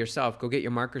 know for yourself, go get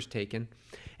your markers taken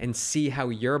and see how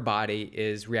your body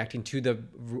is reacting to the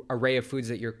array of foods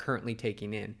that you're currently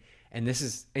taking in. And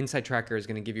Inside Tracker is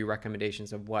going to give you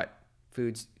recommendations of what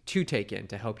foods to take in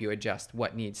to help you adjust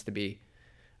what needs to be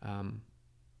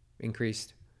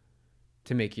increased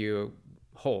to make you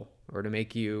whole, or to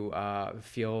make you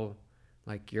feel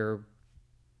like you're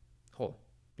whole,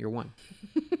 you're one.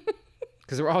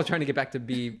 Because we're all trying to get back to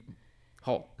be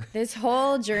whole. This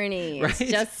whole journey right?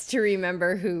 is just to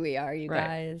remember who we are, you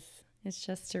guys. It's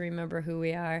just to remember who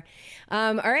we are.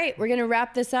 All right, we're going to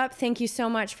wrap this up. Thank you so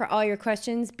much for all your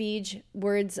questions. Beej,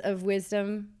 words of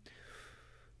wisdom.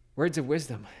 Words of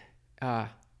wisdom.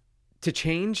 To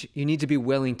change, you need to be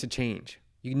willing to change.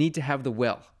 You need to have the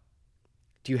will.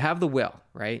 Do you have the will,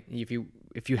 right? If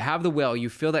you have the will, you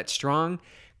feel that strong,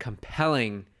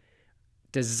 compelling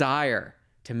desire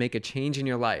to make a change in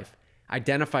your life,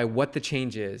 identify what the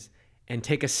change is, and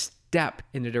take a step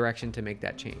in the direction to make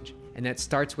that change. And that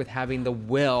starts with having the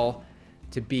will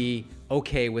to be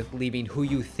okay with leaving who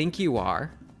you think you are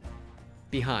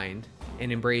behind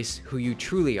and embrace who you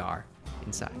truly are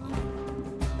inside.